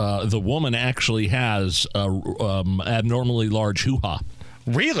happens, the woman actually has abnormally large hoo-ha.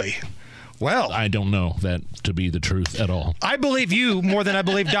 Really? Well, I don't know that to be the truth at all. I believe you more than I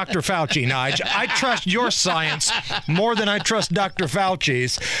believe Dr. Fauci, Nigel. I trust your science more than I trust Dr.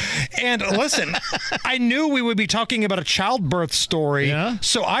 Fauci's. And listen, I knew we would be talking about a childbirth story,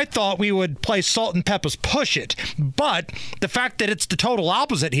 so I thought we would play Salt and Pepper's Push It. But the fact that it's the total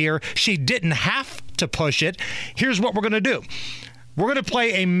opposite here, she didn't have to push it. Here's what we're going to do. We're going to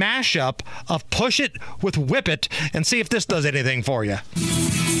play a mashup of Push It with Whip It and see if this does anything for you.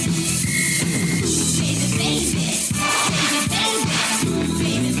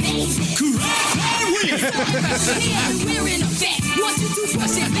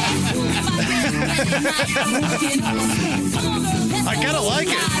 I kind of like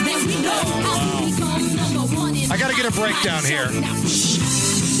it. I got to get a breakdown here.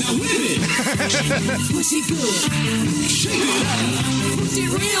 Now whip it. Push it good. Shake it up. Push it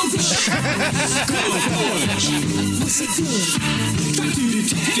real good. Come on. Push it good. Try to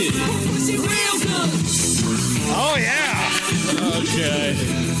detect it. Push it real good. Oh, yeah. Okay.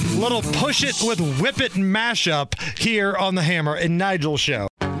 Little Push It with Whip It mashup here on the Hammer and Nigel Show.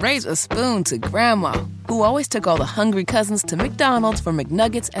 Raise a spoon to Grandma, who always took all the hungry cousins to McDonald's for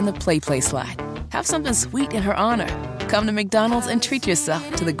McNuggets and the Play Slide. Have something sweet in her honor. Come to McDonald's and treat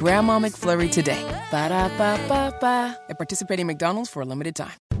yourself to the Grandma McFlurry today. Ba-da-ba-ba-ba. At participating McDonald's for a limited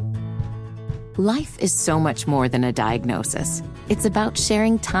time. Life is so much more than a diagnosis. It's about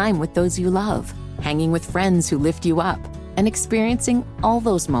sharing time with those you love, hanging with friends who lift you up, and experiencing all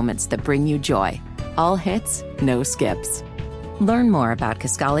those moments that bring you joy. All hits, no skips. Learn more about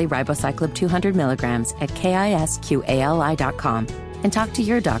Kisqali Ribociclib 200 milligrams at KISQALI.com and talk to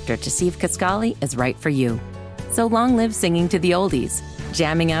your doctor to see if Kisqali is right for you. So long live singing to the oldies,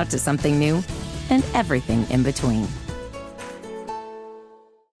 jamming out to something new, and everything in between.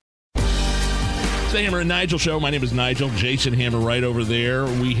 It's the Hammer and Nigel Show. My name is Nigel. Jason Hammer right over there.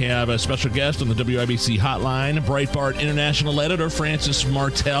 We have a special guest on the WIBC hotline, Breitbart International Editor, Francis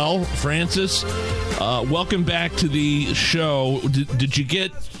Martell. Francis, welcome back to the show. Did you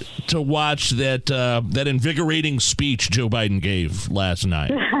get to watch that invigorating speech Joe Biden gave last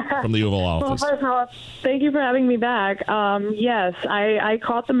night from the Oval Office? Well, first of all, thank you for having me back. Yes, I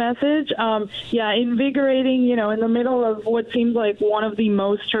caught the message. Invigorating, in the middle of what seems like one of the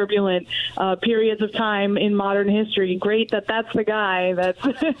most turbulent periods of time in modern history. Great that's the guy that's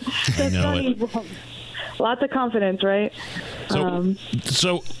I know it. Lots of confidence, right?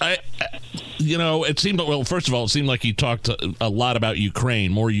 So I it seemed, well, first of all, it seemed like he talked a lot about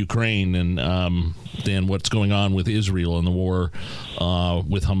Ukraine, more Ukraine than what's going on with Israel and the war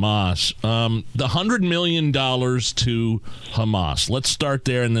with Hamas. The $100 million to Hamas. Let's start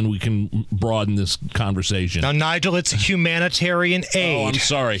there, and then we can broaden this conversation. Now, Nigel, it's humanitarian aid. Oh, I'm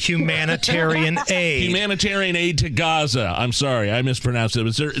sorry. Humanitarian aid. Humanitarian aid to Gaza. I'm sorry, I mispronounced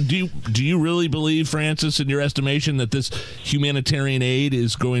it. Do you really believe, Francis, in your estimation, that this humanitarian aid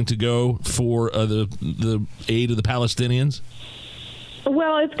is going to go for the aid of the Palestinians?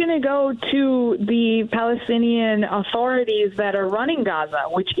 Well, it's going to go to the Palestinian authorities that are running Gaza,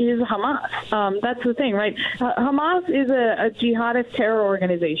 which is Hamas. That's the thing, right? Hamas is a jihadist terror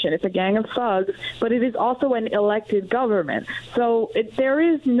organization. It's a gang of thugs, but it is also an elected government. So there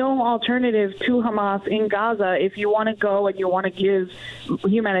is no alternative to Hamas in Gaza if you want to go and you want to give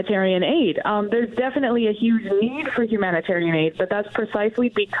humanitarian aid. There's definitely a huge need for humanitarian aid, but that's precisely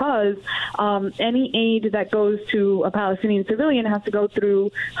because any aid that goes to a Palestinian civilian has to go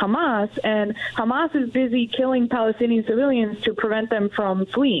through Hamas, and Hamas is busy killing Palestinian civilians to prevent them from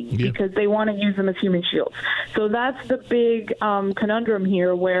fleeing because they want to use them as human shields. So that's the big conundrum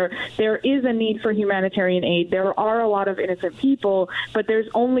here, where there is a need for humanitarian aid. There are a lot of innocent people, but there's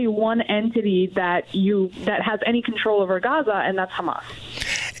only one entity that has any control over Gaza, and that's Hamas.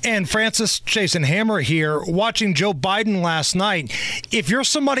 And Francis Jason Hammer here, watching Joe Biden last night. If you're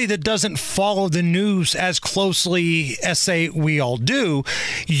somebody that doesn't follow the news as closely as, say, we all do,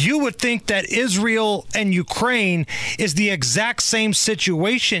 you would think that Israel and Ukraine is the exact same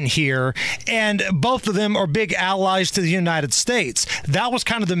situation here, and both of them are big allies to the United States. That was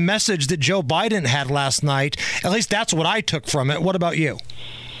kind of the message that Joe Biden had last night. At least that's what I took from it. What about you?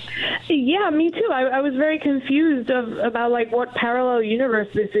 Yeah, me too. I was very confused about like what parallel universe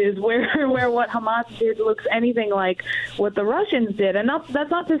this is, where what Hamas did looks anything like what the Russians did, and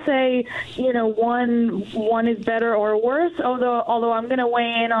that's not to say one is better or worse. Although I'm going to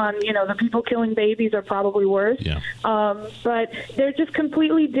weigh in on the people killing babies are probably worse. Yeah. But they're just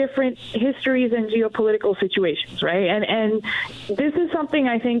completely different histories and geopolitical situations, right? And this is something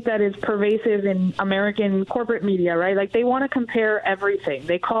I think that is pervasive in American corporate media, right? Like they want to compare everything.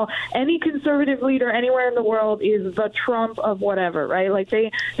 They call any conservative leader anywhere in the world is the Trump of whatever, right? Like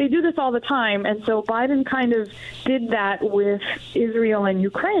they do this all the time. And so Biden kind of did that with Israel and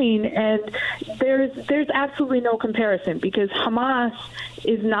Ukraine. And there's absolutely no comparison because Hamas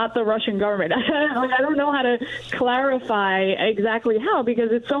is not the Russian government. I don't know how to clarify exactly how,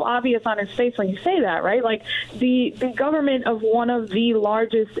 because it's so obvious on his face when you say that, right? Like the government of one of the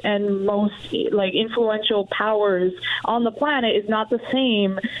largest and most influential powers on the planet is not the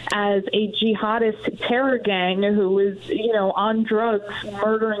same as a jihadist terror gang who is, on drugs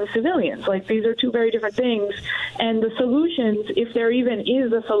murdering civilians. Like these are two very different things. And the solutions, if there even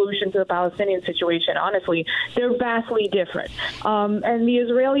is a solution to the Palestinian situation, honestly, they're vastly different. And the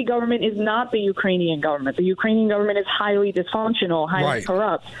Israeli government is not the Ukrainian government. The Ukrainian government is highly dysfunctional, highly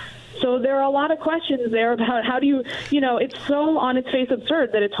corrupt. So there are a lot of questions there about how do you, it's so on its face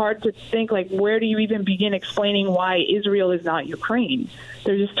absurd that it's hard to think, like, where do you even begin explaining why Israel is not Ukraine?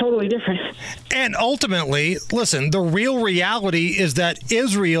 They're just totally different. And ultimately, listen, the real reality is that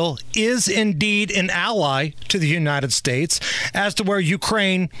Israel is indeed an ally to the United States, as to where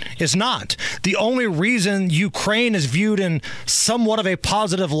Ukraine is not. The only reason Ukraine is viewed in somewhat of a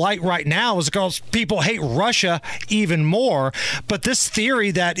positive light right now is because people hate Russia even more. But this theory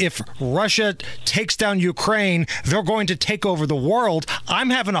that if Russia takes down Ukraine, they're going to take over the world,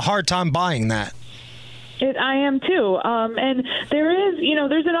 I'm having a hard time buying that. I am too. And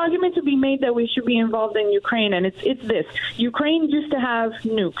there's an argument to be made that we should be involved in Ukraine. And it's this. Ukraine used to have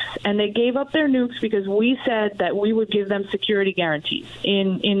nukes, and they gave up their nukes because we said that we would give them security guarantees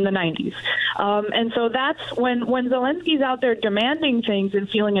in the 90s. And so that's when Zelensky's out there demanding things and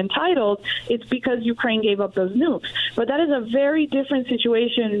feeling entitled, it's because Ukraine gave up those nukes. But that is a very different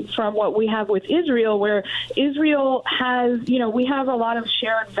situation from what we have with Israel, where Israel has, we have a lot of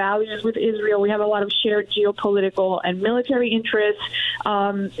shared values with Israel. We have a lot of shared geopolitical and military interests.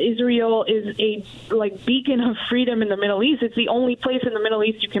 Israel is a beacon of freedom in the Middle East. It's the only place in the Middle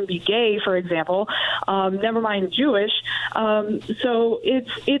East you can be gay, for example. Never mind Jewish. So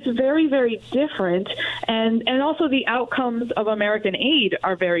it's very, very different, and also the outcomes of American aid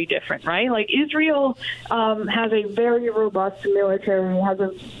are very different, right? Like Israel has a very robust military, has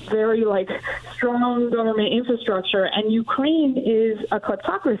a very strong government infrastructure, and Ukraine is a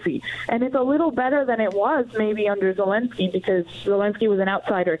kleptocracy, and it's a little better than it was maybe under Zelensky, because Zelensky was an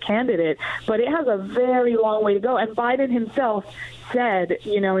outsider candidate, but it has a very long way to go. And Biden himself said,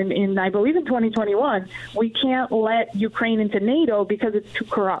 in I believe in 2021, we can't let Ukraine into NATO because it's too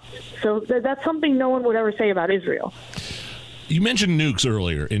corrupt. So that's something no one would ever say about Israel. You mentioned nukes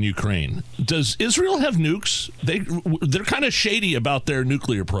earlier in Ukraine. Does Israel have nukes? They're kind of shady about their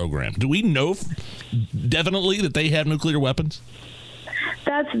nuclear program. Do we know definitely that they have nuclear weapons?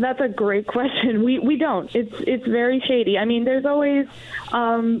 That's a great question. We don't. It's very shady. I mean, there's always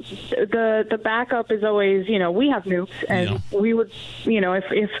the backup is always, we have nukes, and we would,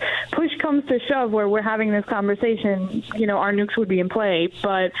 if push comes to shove where we're having this conversation, our nukes would be in play.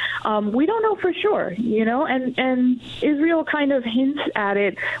 But we don't know for sure, and Israel kind of hints at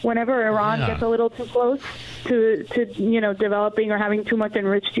it whenever Iran gets a little too close to developing or having too much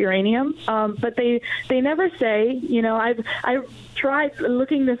enriched uranium. But they never say, I've tried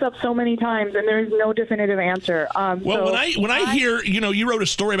looking this up so many times, and there is no definitive answer. When I hear, you wrote a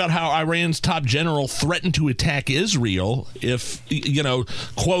story about how Iran's top general threatened to attack Israel if,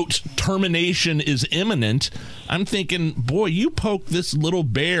 quote, termination is imminent, I'm thinking, boy, you poke this little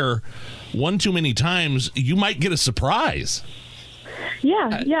bear one too many times, you might get a surprise. Yeah,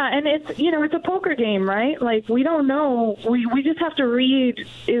 and it's it's a poker game, right? Like we don't know. We just have to read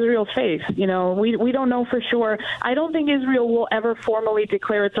Israel's face. We don't know for sure. I don't think Israel will ever formally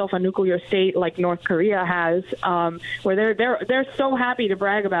declare itself a nuclear state like North Korea has, where they're so happy to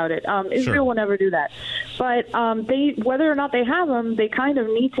brag about it. Israel will never do that. But they, whether or not they have them, they kind of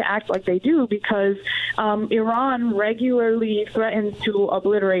need to act like they do because Iran regularly threatens to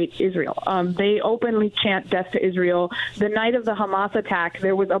obliterate Israel. They openly chant death to Israel. The night of the Hamas attack,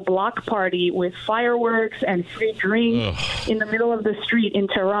 there was a block party with fireworks and free drinks in the middle of the street in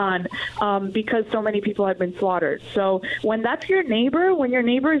Tehran because so many people had been slaughtered. So when that's your neighbor, when your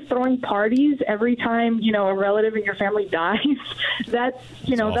neighbor is throwing parties every time a relative in your family dies, that's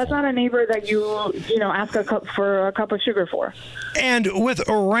not a neighbor that you ask for a cup of sugar for. And with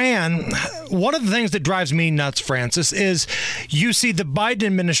Iran, one of the things that drives me nuts, Francis, is you see the Biden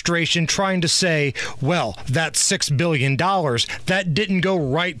administration trying to say, well, that $6 billion, that didn't go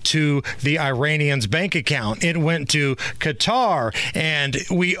right to the Iranians' bank account. It went to Qatar, and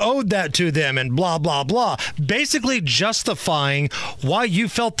we owed that to them, and blah, blah, blah. Basically justifying why you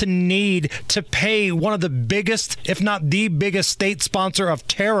felt the need to pay one of the biggest, if not the biggest state sponsor of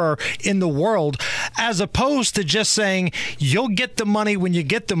terror in the world, as opposed to just saying, you'll get the money when you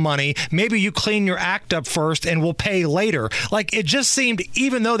get the money. Maybe you clean your act up first and we'll pay later. Like, it just seemed,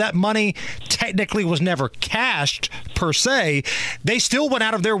 even though that money technically was never cashed per se, they still went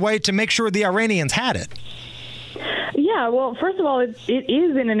out of their way to make sure the Iranians had it. Yeah, well, first of all, it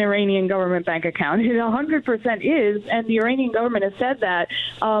is in an Iranian government bank account. It 100% is, and the Iranian government has said that.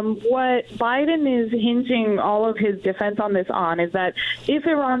 What Biden is hinging all of his defense on this on is that if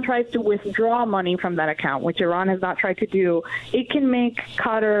Iran tries to withdraw money from that account, which Iran has not tried to do, it can make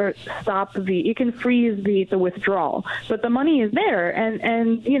Qatar it can freeze the withdrawal. But the money is there,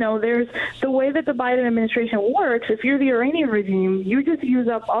 and there's the way that the Biden administration works. If you're the Iranian regime, you just use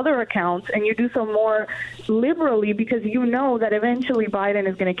up other accounts, and you do so more liberally because you know that eventually Biden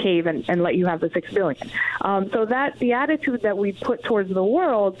is going to cave and let you have the $6 billion. So that the attitude that we put towards the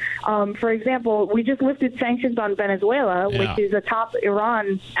world, for example, we just lifted sanctions on Venezuela, which is a top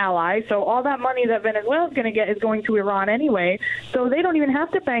Iran ally. So all that money that Venezuela is going to get is going to Iran anyway. So they don't even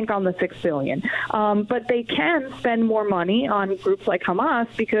have to bank on the $6 billion. But they can spend more money on groups like Hamas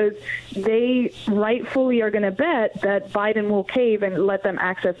because they rightfully are going to bet that Biden will cave and let them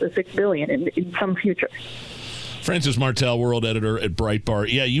access the $6 billion in some future. Francis Martel, world editor at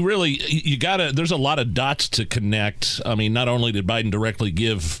Breitbart. Yeah, you gotta, there's a lot of dots to connect. I mean, not only did Biden directly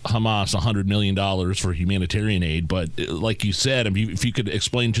give Hamas $100 million for humanitarian aid, but like you said, if you could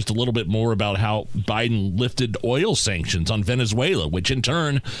explain just a little bit more about how Biden lifted oil sanctions on Venezuela, which in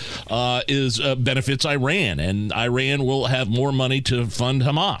turn benefits Iran, and Iran will have more money to fund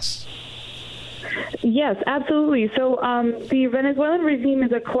Hamas. Yes, absolutely. So the Venezuelan regime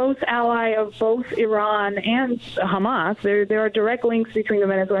is a close ally of both Iran and Hamas. There are direct links between the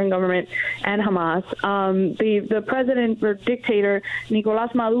Venezuelan government and Hamas. The president or dictator,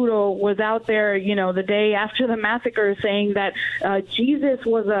 Nicolás Maduro, was out there, the day after the massacre saying that Jesus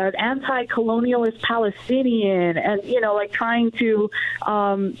was an anti-colonialist Palestinian and, trying to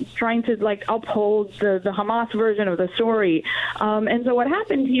uphold the Hamas version of the story. And so what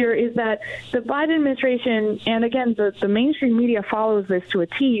happened here is that the Biden administration, and again, the mainstream media follows this to a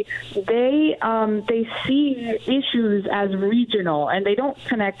T, they see issues as regional, and they don't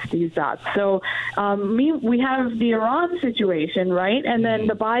connect these dots. So we have the Iran situation, right? And then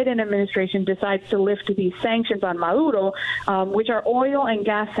the Biden administration decides to lift these sanctions on Maduro, which are oil and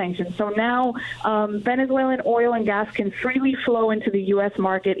gas sanctions. So now Venezuelan oil and gas can freely flow into the U.S.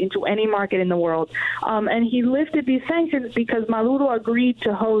 market, into any market in the world. And he lifted these sanctions because Maduro agreed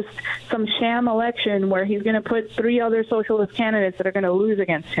to host some sham election where he's going to put 3 other socialist candidates that are going to lose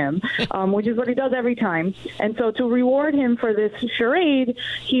against him, which is what he does every time. And so to reward him for this charade,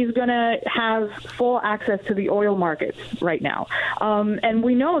 he's going to have full access to the oil markets right now. And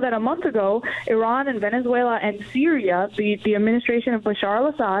we know that a month ago, Iran and Venezuela and Syria, the administration of Bashar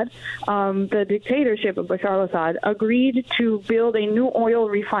al-Assad, the dictatorship of Bashar al-Assad, agreed to build a new oil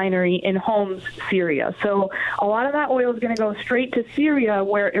refinery in Homs, Syria. So a lot of that oil is going to go straight to Syria,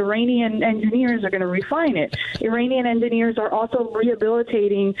 where Iranian engineers are going to refine it. Iranian engineers are also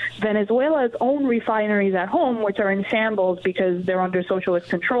rehabilitating Venezuela's own refineries at home, which are in shambles because they're under socialist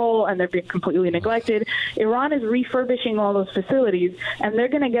control and they're being completely neglected. Iran is refurbishing all those facilities, and they're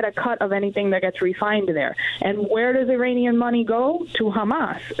going to get a cut of anything that gets refined there. And where does Iranian money go? To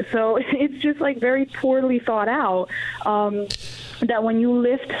Hamas. So it's just very poorly thought out. That when you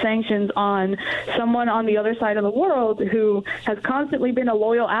lift sanctions on someone on the other side of the world who has constantly been a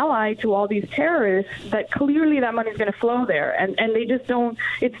loyal ally to all these terrorists, terrorists that clearly that money is going to flow there, and they just don't.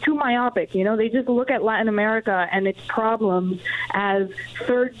 It's too myopic, They just look at Latin America and its problems as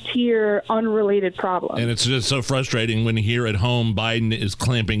third-tier, unrelated problems. And it's just so frustrating when here at home Biden is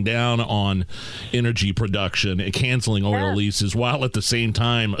clamping down on energy production and canceling oil leases while at the same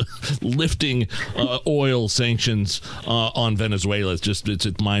time lifting oil sanctions on Venezuela.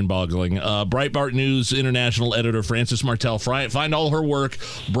 It's mind-boggling. Breitbart News International editor Frances Martel. Find all her work,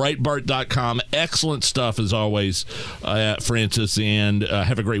 Breitbart.com. Excellent stuff as always, Frances, and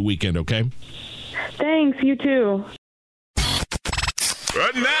have a great weekend, okay? Thanks, you too.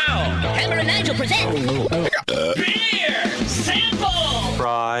 Right now, Hammer and Nigel present Beer Sample!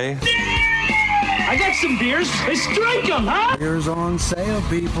 Fry. I got some beers. Let's drink them, huh? Beers on sale,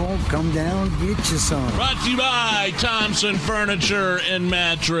 people. Come down, get you some. Brought to you by Thompson Furniture and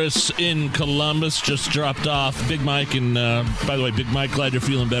Mattress in Columbus. Just dropped off Big Mike, and by the way, Big Mike, glad you're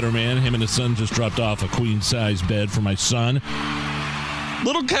feeling better, man. Him and his son just dropped off a queen-size bed for my son.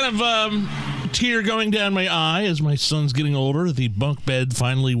 Little kind of tear going down my eye as my son's getting older. The bunk bed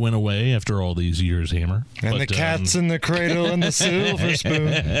finally went away after all these years, Hammer. And the cat's in the cradle and the silver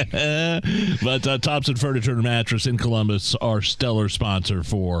spoon. But Thompson Furniture and Mattress in Columbus, our stellar sponsor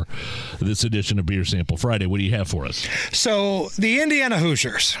for this edition of Beer Sample Friday. What do you have for us? So the Indiana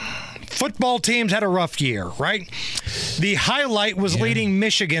Hoosiers. Football teams had a rough year, right? The highlight was leading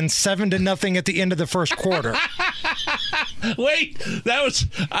Michigan 7-0 at the end of the first quarter. Wait, that's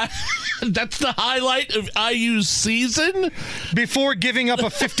the highlight of IU's season? Before giving up a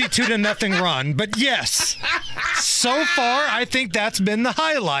 52-0 run. But yes, so far, I think that's been the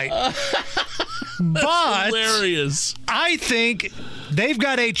highlight. But hilarious. I think they've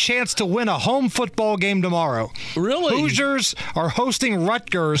got a chance to win a home football game tomorrow. Really? Hoosiers are hosting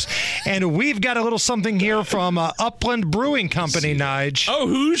Rutgers, and we've got a little something here from Upland Brewing Company, Nige. Oh,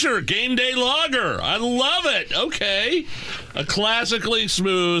 Hoosier Game Day Lager. I love it. Okay. A classically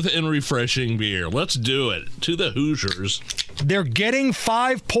smooth and refreshing beer. Let's do it. To the Hoosiers. They're getting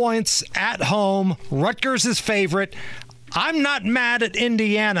 5 points at home. Rutgers is favorite. I'm not mad at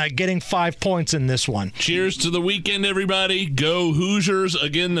Indiana getting 5 points in this one. Cheers to the weekend, everybody. Go Hoosiers.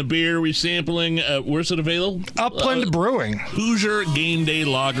 Again, the beer we're sampling. Where's it available? Upland Brewing. Hoosier Game Day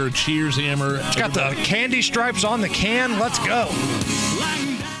Lager. Cheers, Hammer. It's got the candy stripes on the can. Let's go.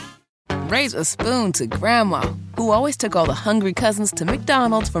 Raise a spoon to Grandma, who always took all the hungry cousins to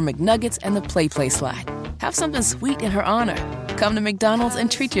McDonald's for McNuggets and the Play Slide. Have something sweet in her honor. Come to McDonald's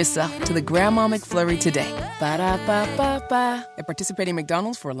and treat yourself to the Grandma McFlurry today. Ba-da-ba-ba-ba. At participating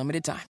McDonald's for a limited time.